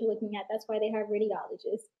don't know what you're looking at. That's why they have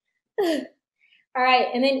radiologists. All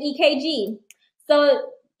right, and then EKG.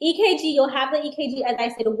 So EKG, you'll have the EKG, as I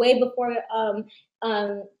said, way before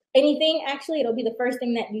anything. Actually, it'll be the first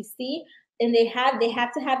thing that you see. And they have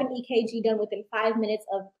to have an EKG done within 5 minutes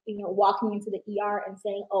of walking into the ER and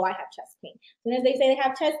saying, oh, I have chest pain. As soon as they say they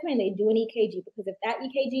have chest pain, they do an EKG, because if that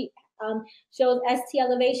EKG shows ST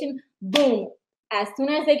elevation, boom, as soon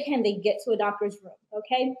as they can, they get to a doctor's room.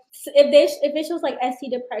 Okay, so if it shows like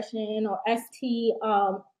ST depression or ST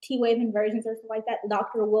T wave inversions or something like that, the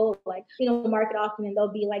doctor will like mark it off, and then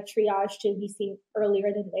they'll be like triage to be seen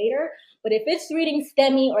earlier than later. But if it's reading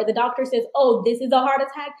STEMI or the doctor says, oh, this is a heart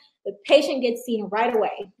attack, the patient gets seen right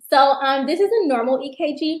away. So this is a normal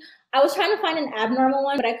EKG. I was trying to find an abnormal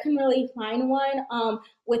one, but I couldn't really find one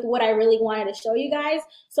with what I really wanted to show you guys.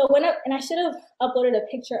 So and I should have uploaded a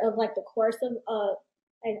picture of like the course of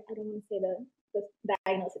I don't want to say the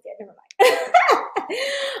diagnosis yet. Never mind.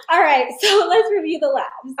 All right, so let's review the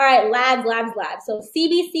labs. All right, labs. So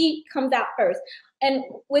CBC comes out first. And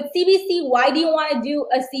with CBC, why do you want to do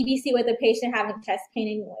a CBC with a patient having chest pain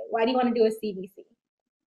anyway? Why do you want to do a CBC?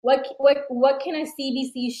 What can a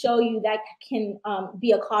CBC show you that can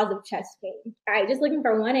be a cause of chest pain? All right, just looking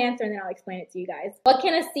for one answer and then I'll explain it to you guys. What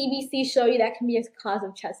can a CBC show you that can be a cause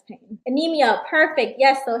of chest pain? Anemia, perfect.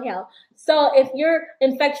 Yes, Sohail. So if you're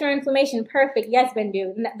infection or inflammation, perfect. Yes,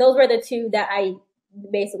 Bendu. Those were the two that I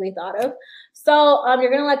basically thought of. So you're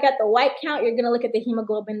going to look at the white count. You're going to look at the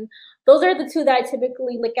hemoglobin. Those are the two that I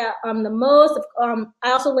typically look at the most. I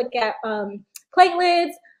also look at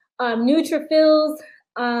platelets, neutrophils,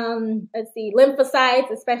 let's see,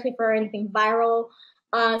 lymphocytes, especially for anything viral.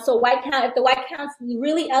 So white count, if the white count's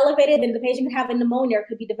really elevated, then the patient could have a pneumonia or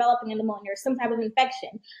could be developing a pneumonia or some type of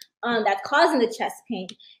infection that's causing the chest pain.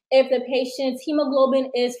 If the patient's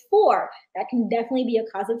hemoglobin is 4, that can definitely be a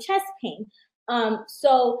cause of chest pain.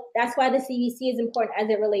 So that's why the CBC is important as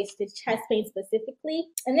it relates to chest pain specifically.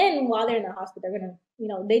 And then while they're in the hospital, they're gonna,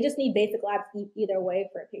 they just need basic labs either way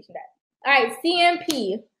for a patient. All right,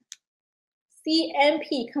 CMP,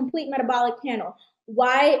 complete metabolic panel.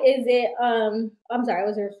 Why is it, I'm sorry, I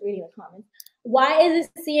was just reading the comments. Why is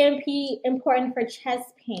this CMP important for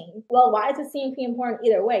chest pain? Well, why is the CMP important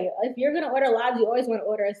either way? If you're going to order labs, you always want to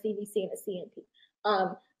order a CBC and a CMP.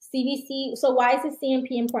 CBC, so why is the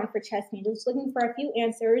CMP important for chest pain? Just looking for a few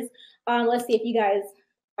answers. Let's see if you guys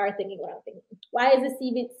are thinking what I'm thinking. Why is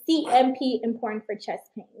the CMP important for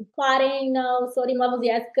chest pain? Clotting, no. Sodium levels,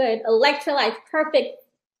 yes, good. Electrolytes, perfect.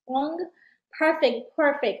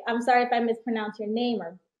 Perfect. I'm sorry if I mispronounce your name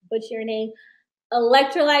or butcher your name.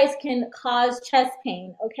 Electrolytes can cause chest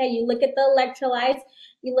pain. Okay, you look at the electrolytes.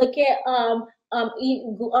 You look at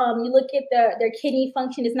you look at their kidney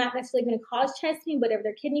function is not necessarily going to cause chest pain, but if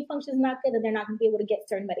their kidney function is not good, then they're not going to be able to get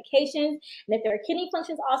certain medications. And if their kidney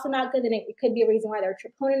function is also not good, then it could be a reason why their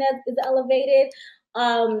troponin is elevated.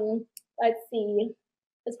 Let's see.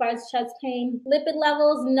 As far as chest pain, lipid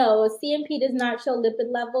levels, no. CMP does not show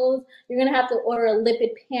lipid levels. You're gonna have to order a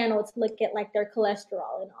lipid panel to look at like their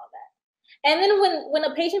cholesterol and all that. And then when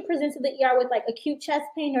a patient presents to the ER with like acute chest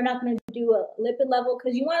pain, they're not gonna do a lipid level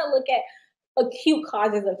because you want to look at acute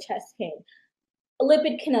causes of chest pain. A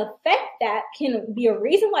lipid can affect that, can be a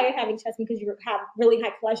reason why you're having chest pain because you have really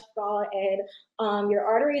high cholesterol and your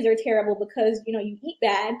arteries are terrible because you eat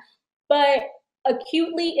bad, but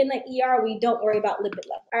acutely in the ER, we don't worry about lipid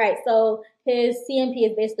level. All right, so his CMP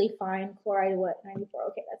is basically fine. Chloride, what, 94?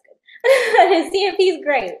 Okay, that's good. His CMP is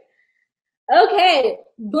great. Okay,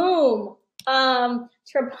 boom.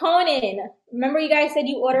 Troponin. Remember you guys said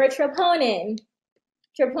you order a troponin.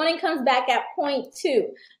 Troponin comes back at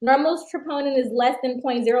 0.2. Normal troponin is less than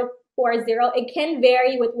 0.040. It can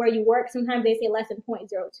vary with where you work. Sometimes they say less than 0.020,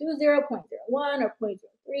 0.01, or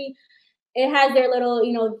 0.03. It has their little,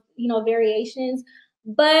 variations,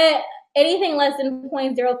 but anything less than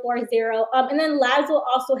 0.040. And then labs will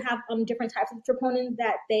also have different types of troponins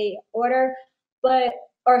that they order,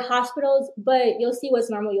 or hospitals, but you'll see what's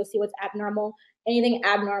normal, you'll see what's abnormal. Anything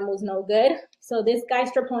abnormal is no good. So this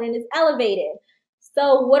guy's troponin is elevated.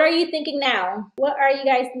 So what are you thinking now? What are you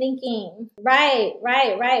guys thinking? Right.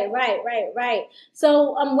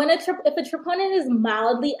 So if a troponin is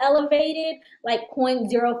mildly elevated, like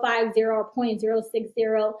 0.050 or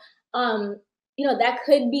 0.060, that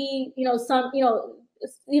could be,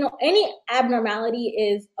 any abnormality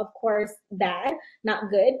is of course bad,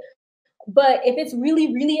 not good. But if it's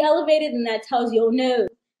really, really elevated, then that tells you, oh no.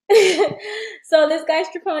 So this guy's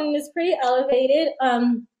troponin is pretty elevated.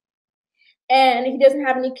 And he doesn't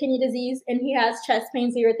have any kidney disease, and he has chest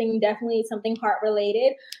pain, so you're thinking definitely something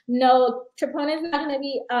heart-related. No, troponin is not going to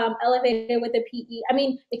be elevated with a PE. I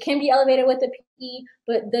mean, it can be elevated with a PE,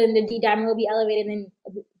 but then the D-dimer will be elevated, and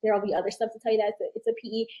then there will be other stuff to tell you that it's a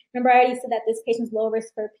PE. Remember, I already said that this patient's low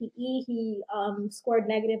risk for PE. He scored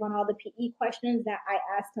negative on all the PE questions that I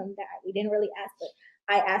asked him that we didn't really ask, but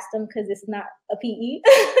I asked him because this is not a PE.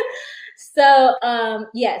 So,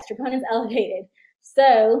 yes, troponin is elevated.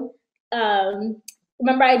 So,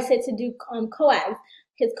 remember I said to do coags.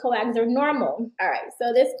 His coags are normal. All right,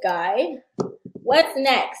 so this guy, What's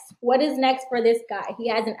next? What is next for this guy? He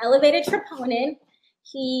has an elevated troponin.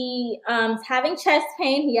 He is having chest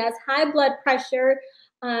pain. He has high blood pressure.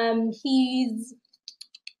 He's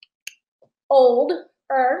older.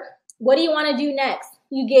 What do you want to do next?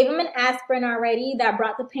 You gave him an aspirin already that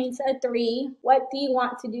brought the pain to a 3. What do you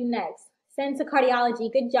want to do next? Send to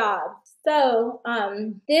cardiology. Good job. So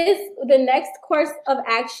the next course of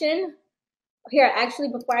action here, actually,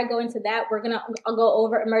 before I go into that, I'll go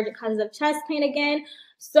over emergent causes of chest pain again.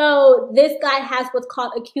 So this guy has what's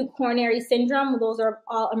called acute coronary syndrome. Those are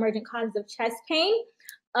all emergent causes of chest pain.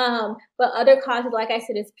 But other causes, like I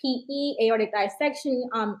said, is PE, aortic dissection,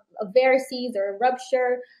 a varices or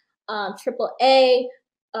rupture, AAA,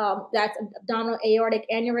 that's abdominal aortic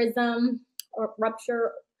aneurysm or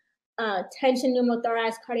rupture, tension,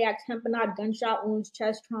 pneumothorax, cardiac tamponade, gunshot wounds,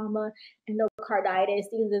 chest trauma, endocarditis.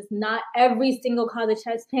 These is not every single cause of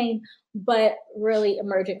chest pain, but really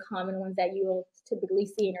emergent common ones that you will typically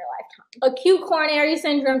see in your lifetime. Acute coronary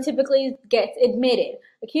syndrome typically gets admitted.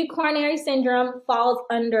 Acute coronary syndrome falls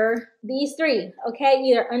under these 3, okay?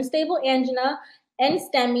 Either unstable angina,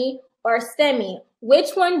 NSTEMI, or STEMI.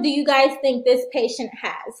 Which one do you guys think this patient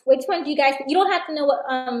has? Which one do you guys, you don't have to know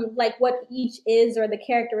what each is or the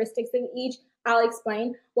characteristics of each. I'll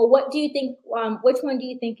explain. But what do you think, which one do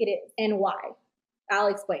you think it is and why? I'll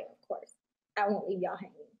explain, of course. I won't leave y'all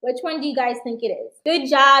hanging. Which one do you guys think it is? Good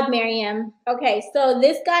job, Miriam. Okay, so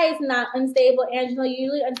this guy is not unstable angina.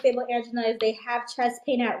 Usually unstable angina is they have chest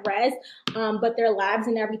pain at rest, but their labs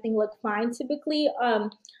and everything look fine typically.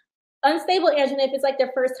 Unstable angina, if it's like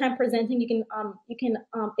their first time presenting, you can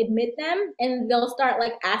admit them, and they'll start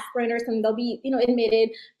like aspirin or something. They'll be admitted,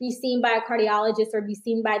 be seen by a cardiologist or be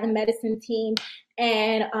seen by the medicine team,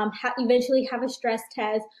 and eventually have a stress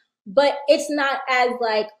test. But it's not as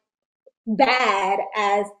like bad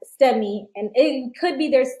as STEMI, and it could be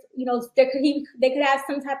they could have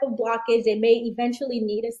some type of blockage. They may eventually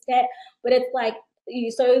need a stent, but it's like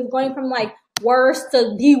so it's going from like worse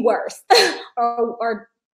to the worst, or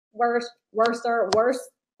worse,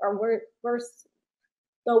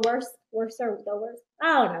 the worst. I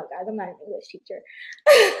don't know, guys. I'm not an English teacher.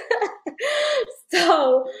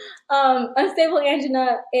 So, unstable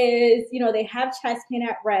angina is, they have chest pain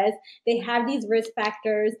at rest. They have these risk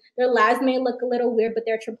factors. Their labs may look a little weird, but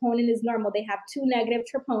their troponin is normal. They have 2 negative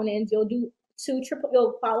troponins. You'll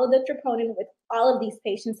follow the troponin with all of these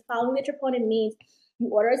patients. Following the troponin means you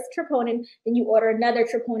order a troponin, then you order another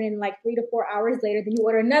troponin like 3 to 4 hours later, then you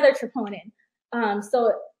order another troponin.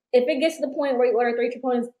 So if it gets to the point where you order 3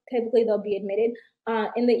 troponins, typically they'll be admitted.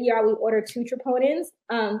 In the ER, we order 2 troponins.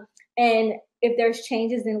 And if there's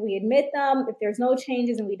changes, then we admit them. If there's no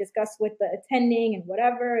changes, and we discuss with the attending and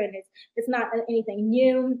whatever, and it's not anything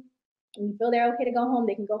new, and you feel they're okay to go home,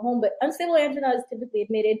 they can go home. But unstable angina is typically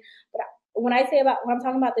admitted. But when I'm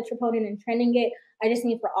talking about the troponin and trending it, I just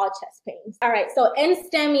mean for all chest pains. All right, so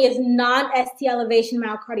NSTEMI is non-ST elevation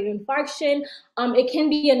myocardial infarction. It can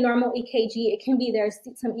be a normal EKG. It can be there's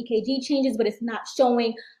some EKG changes, but it's not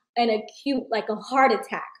showing an acute, like a heart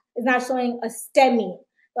attack. It's not showing a STEMI.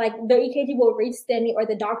 Like the EKG will reach STEMI, or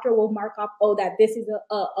the doctor will mark up, oh, that this is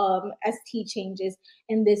a ST changes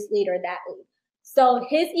in this lead or that lead. So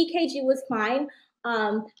his EKG was fine.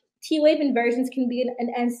 T-wave inversions can be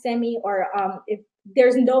an NSTEMI, or if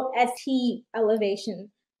there's no ST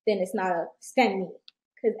elevation, then it's not a STEMI,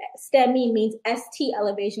 because STEMI means ST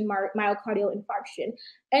elevation myocardial infarction,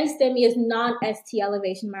 and STEMI is non-ST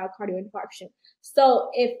elevation myocardial infarction.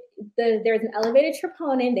 So if there's an elevated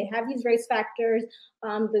troponin, they have these risk factors,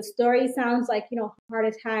 the story sounds like, heart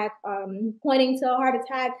attack, pointing to a heart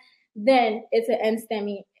attack, then it's an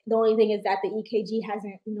NSTEMI. The only thing is that the EKG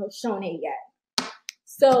hasn't, shown it yet.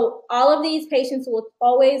 So all of these patients will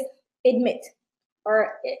always admit,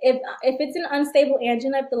 or if it's an unstable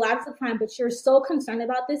angina, if the labs are fine, but you're so concerned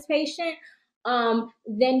about this patient,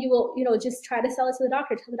 then you will, just try to sell it to the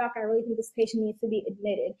doctor. Tell the doctor, I really think this patient needs to be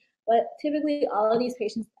admitted. But typically, all of these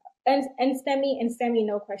patients, and STEMI,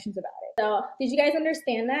 no questions about it. So, did you guys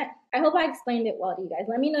understand that? I hope I explained it well to you guys.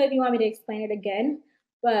 Let me know if you want me to explain it again.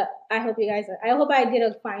 But I hope I did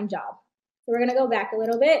a fine job. So we're gonna go back a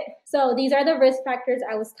little bit. So these are the risk factors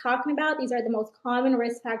I was talking about. These are the most common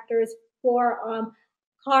risk factors for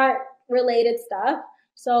heart-related stuff.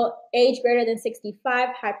 So age greater than 65,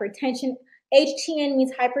 hypertension. HTN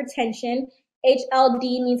means hypertension.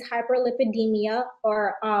 HLD means hyperlipidemia,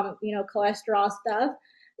 or cholesterol stuff.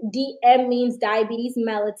 DM means diabetes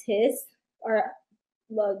mellitus, or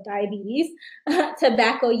diabetes.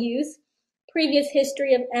 Tobacco use. Previous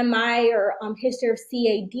history of MI, or history of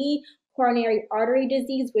CAD, coronary artery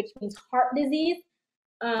disease, which means heart disease.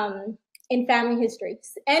 in family history.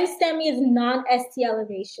 NSTEMI is non-ST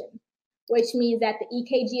elevation, which means that the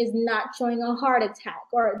EKG is not showing a heart attack,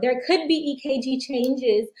 or there could be EKG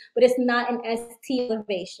changes, but it's not an ST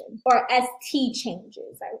elevation or ST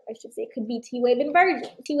changes. I should say it could be T-wave inversion.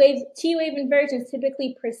 T-wave inversions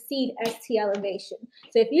typically precede ST elevation.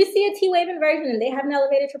 So if you see a T-wave inversion and they have an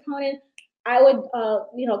elevated troponin, I would,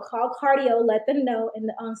 call cardio, let them know,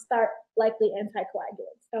 and start likely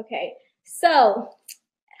anticoagulants. Okay, so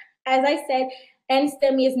as I said,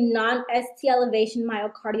 NSTEMI is non-ST elevation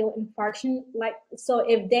myocardial infarction. So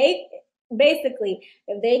if they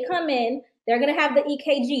come in, they're gonna have the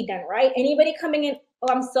EKG done, right? Anybody coming in,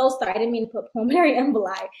 oh, I'm so sorry, I didn't mean to put pulmonary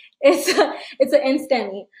emboli. It's an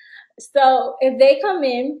NSTEMI. So if they come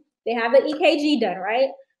in, they have the EKG done, right?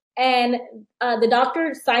 And the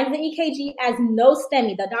doctor signs the EKG as no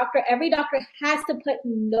STEMI. Every doctor has to put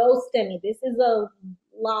no STEMI. This is a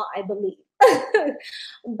law, I believe.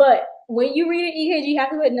 But when you read an EKG, you have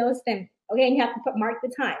to put no STEMI, okay? And you have to mark the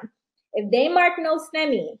time. If they mark no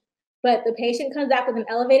STEMI, but the patient comes back with an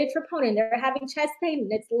elevated troponin, they're having chest pain,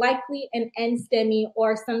 it's likely an NSTEMI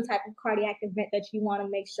or some type of cardiac event that you want to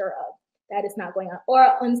make sure of that is not going on,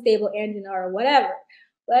 or unstable angina or whatever.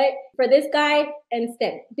 But for this guy,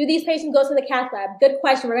 NSTEMI. Do these patients go to the cath lab? Good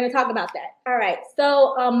question. We're going to talk about that. All right.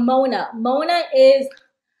 So MONA. MONA is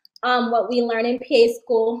what we learn in PA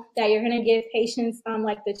school, that you're going to give patients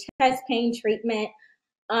like the chest pain treatment.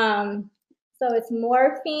 So it's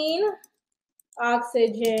morphine,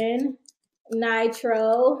 oxygen,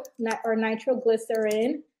 nitro, or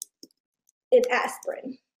nitroglycerin, and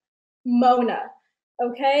aspirin. MONA.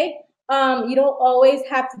 Okay. You don't always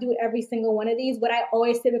have to do every single one of these. What I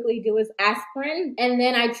always typically do is aspirin, and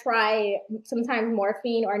then I try sometimes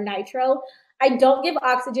morphine or nitro. I don't give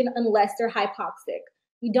oxygen unless they're hypoxic.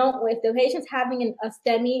 You don't, if the patient's having a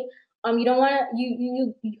STEMI, you don't want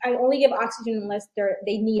to, I only give oxygen unless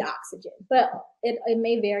they need oxygen, but it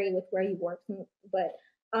may vary with where you work. But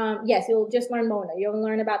yes, you'll just learn MONA. You'll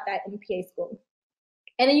learn about that in PA school.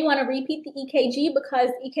 And then you want to repeat the EKG,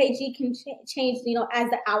 because EKG can change, as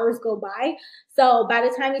the hours go by. So by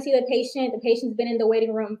the time you see the patient's been in the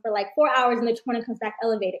waiting room for like 4 hours and the troponin comes back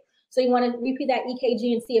elevated. So you want to repeat that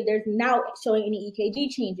EKG and see if there's now showing any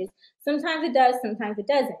EKG changes. Sometimes it does, sometimes it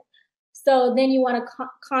doesn't. So then you want to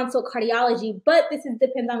consult cardiology, but this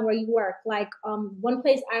depends on where you work. Like one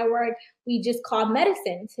place I work, we just call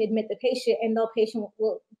medicine to admit the patient, and the patient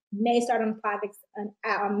may start on Plavix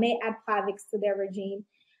and may add Plavix to their regime.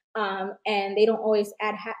 And they don't always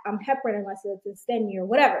add heparin unless it's a STEMI or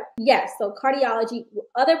whatever. Yes, so cardiology.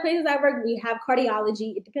 Other places I work, we have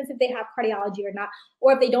cardiology. It depends if they have cardiology or not.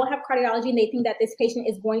 Or if they don't have cardiology and they think that this patient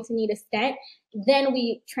is going to need a stent, then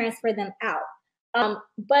we transfer them out.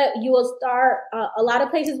 But you will start, a lot of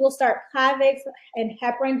places will start Plavix and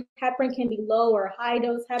heparin. Heparin can be low or high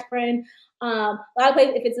dose heparin. A lot of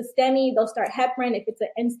places, if it's a STEMI, they'll start heparin. If it's an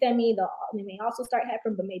NSTEMI, they may also start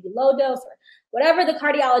heparin, but maybe low dose, or whatever the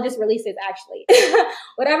cardiologist releases, actually.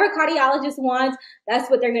 Whatever cardiologist wants, that's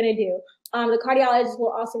what they're going to do. The cardiologist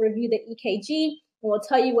will also review the EKG and will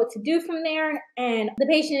tell you what to do from there. And the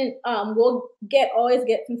patient will always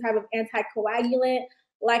get some type of anticoagulant.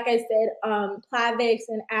 Like I said, Plavix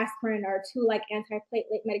and aspirin are two like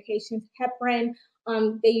antiplatelet medications. Heparin,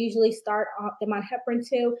 they usually start them on heparin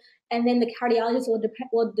too. And then the cardiologist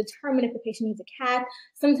will determine if the patient needs a cath.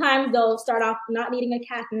 Sometimes they'll start off not needing a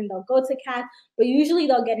cath and then they'll go to cath, but usually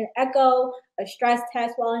they'll get an echo, a stress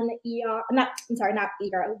test while in the ER, not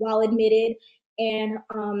ER, while admitted, and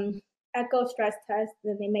echo, stress test,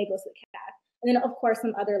 then they may go to the cath. And then of course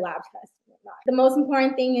some other lab tests. The most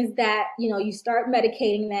important thing is that, you start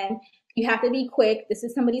medicating them. You have to be quick. This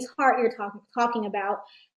is somebody's heart you're talking about,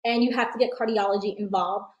 and you have to get cardiology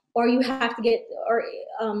involved, or you have to get, or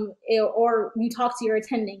you talk to your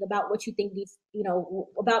attending about what you think these,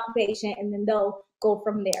 about the patient, and then they'll go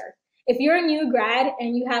from there. If you're a new grad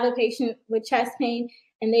and you have a patient with chest pain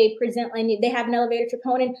and they present like they have an elevated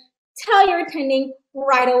troponin, tell your attending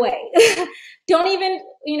right away. Don't even,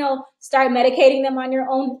 start medicating them on your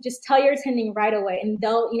own. Just tell your attending right away, and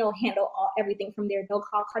they'll, handle everything from there. They'll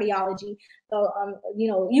call cardiology. So,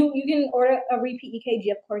 you can order a repeat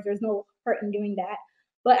EKG. Of course, there's no hurt in doing that.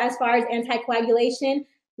 But as far as anticoagulation,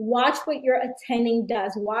 watch what your attending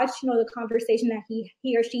does. Watch, the conversation that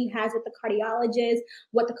he or she has with the cardiologist,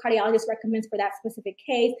 what the cardiologist recommends for that specific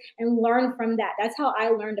case, and learn from that. That's how I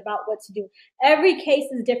learned about what to do. Every case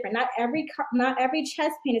is different. Not every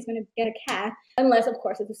chest pain is going to get a cath, unless, of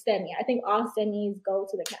course, it's a STEMI. I think all STEMIs go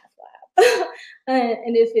to the cath lab.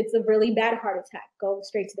 And if it's a really bad heart attack, go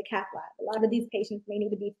straight to the cath lab. A lot of these patients may need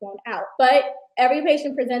to be flown out, but every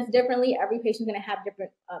patient presents differently. Every patient's going to have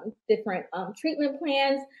different treatment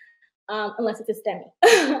plans. Unless it's a STEMI.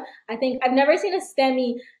 I think I've never seen a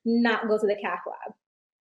STEMI not go to the cath lab.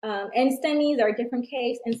 And STEMIs are a different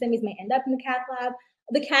case, and STEMIs may end up in the cath lab.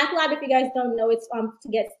 The cath lab, if you guys don't know, it's to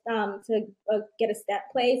get a stent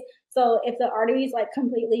placed. So if the artery is like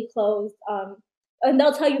completely closed, and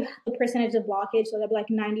they'll tell you the percentage of blockage, so they'll be like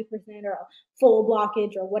 90% or a full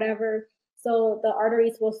blockage or whatever. So the artery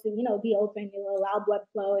is supposed to, be open. You'll allow blood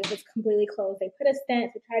flow. If it's completely closed, they put a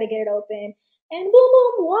stent to try to get it open. And boom,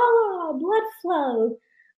 boom, voila, blood flow.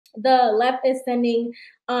 The left ascending,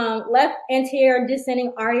 left anterior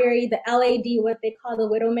descending artery, the LAD, what they call the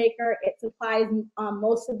widowmaker, it supplies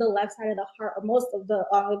most of the left side of the heart, or most of the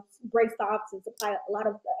break stops and supply a lot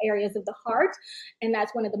of the areas of the heart. And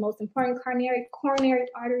that's one of the most important coronary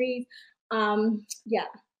arteries. Yeah,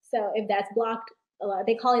 so if that's blocked,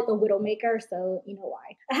 they call it the widowmaker, so you know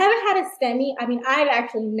why. I haven't had a STEMI. I mean, I've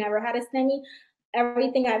actually never had a STEMI.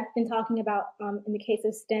 Everything I've been talking about in the case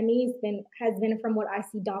of STEMIs has been from what I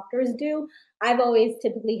see doctors do. I've always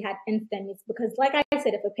typically had STEMIs because, like I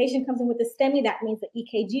said, if a patient comes in with a STEMI, that means the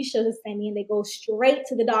EKG shows a STEMI and they go straight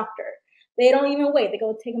to the doctor. They don't even wait. They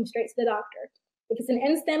go take them straight to the doctor. If it's an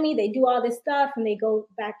STEMI, they do all this stuff and they go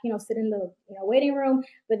back, sit in the waiting room,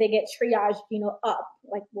 but they get triaged, up,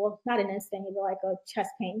 like, well, not an STEMI, but like a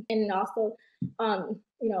chest pain. And also,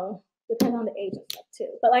 depends on the age and stuff too.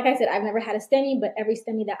 But like I said, I've never had a STEMI, but every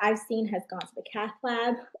STEMI that I've seen has gone to the cath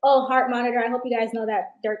lab. Oh, heart monitor. I hope you guys know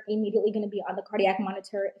that they're immediately going to be on the cardiac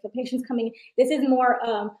monitor. If a patient's coming, this is more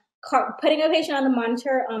putting a patient on the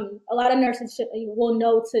monitor. A lot of nurses will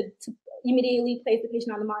know to immediately place the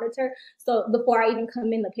patient on the monitor. So before I even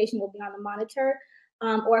come in, the patient will be on the monitor.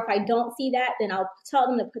 Or if I don't see that, then I'll tell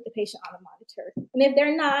them to put the patient on the monitor. And if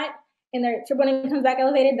they're not, and their troponin comes back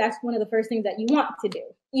elevated, that's one of the first things that you want to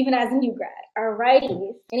do, even as a new grad.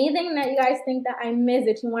 Alrighty. Anything that you guys think that I missed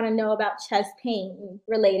that you want to know about chest pain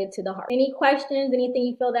related to the heart? Any questions? Anything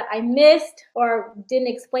you feel that I missed or didn't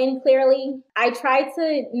explain clearly? I tried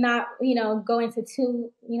to not, go into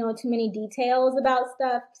too many details about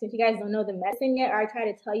stuff. Since you guys don't know the medicine yet, I try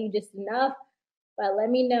to tell you just enough. But let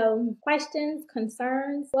me know questions,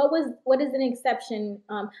 concerns. What is an exception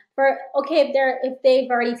if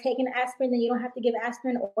they've already taken aspirin, then you don't have to give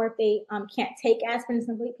aspirin, or if they can't take aspirin,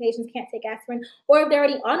 some patients can't take aspirin, or if they're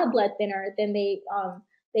already on a blood thinner, then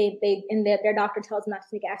their doctor tells them not to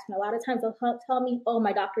take aspirin. A lot of times they'll tell me, oh,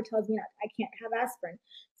 my doctor tells me I can't have aspirin,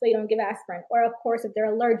 so you don't give aspirin. Or of course, if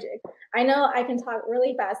they're allergic. I know I can talk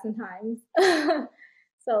really fast sometimes.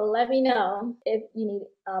 So let me know if you need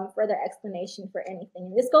further explanation for anything.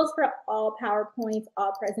 And this goes for all PowerPoints,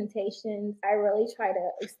 all presentations. I really try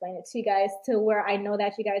to explain it to you guys to where I know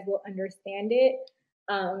that you guys will understand it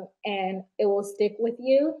and it will stick with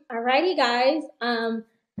you. Alrighty, guys.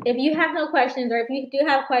 If you have no questions, or if you do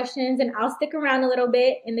have questions, and I'll stick around a little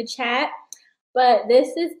bit in the chat. But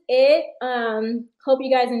this is it. Hope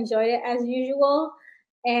you guys enjoyed it as usual.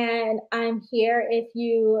 And I'm here if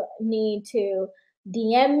you need to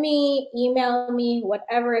DM me, email me,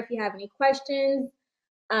 whatever. If you have any questions,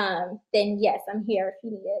 then yes, I'm here if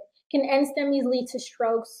you need it. Can NSTEMIs lead to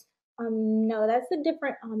strokes? No, that's a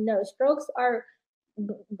different. No, strokes are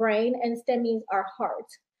brain and STEMIs are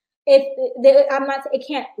heart. It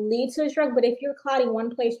can't lead to a stroke, but if you're clotting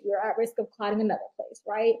one place, you're at risk of clotting another place,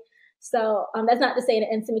 right? So that's not to say an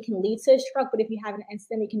NSTEMI can lead to a stroke, but if you have an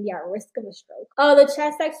NSTEMI, you can be at risk of a stroke. Oh, the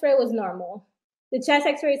chest X-ray was normal. The chest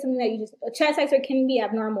X-ray is something that a chest X-ray can be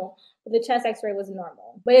abnormal, but the chest X-ray was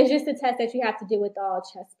normal. But it's just a test that you have to do with all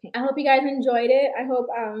chest pain. I hope you guys enjoyed it. I hope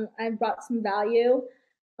I brought some value.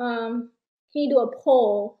 Can you do a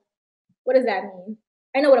poll? What does that mean?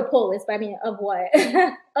 I know what a poll is, but I mean, of what?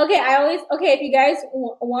 Okay, if you guys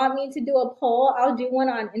want me to do a poll, I'll do one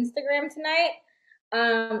on Instagram tonight.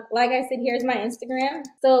 Like I said, here's my Instagram.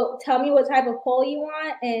 So tell me what type of poll you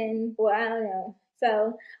want, and well, I don't know.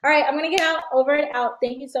 So, all right, I'm going to get over and out.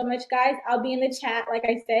 Thank you so much, guys. I'll be in the chat, like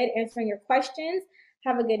I said, answering your questions.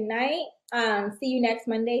 Have a good night. See you next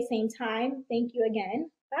Monday, same time. Thank you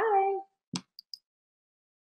again.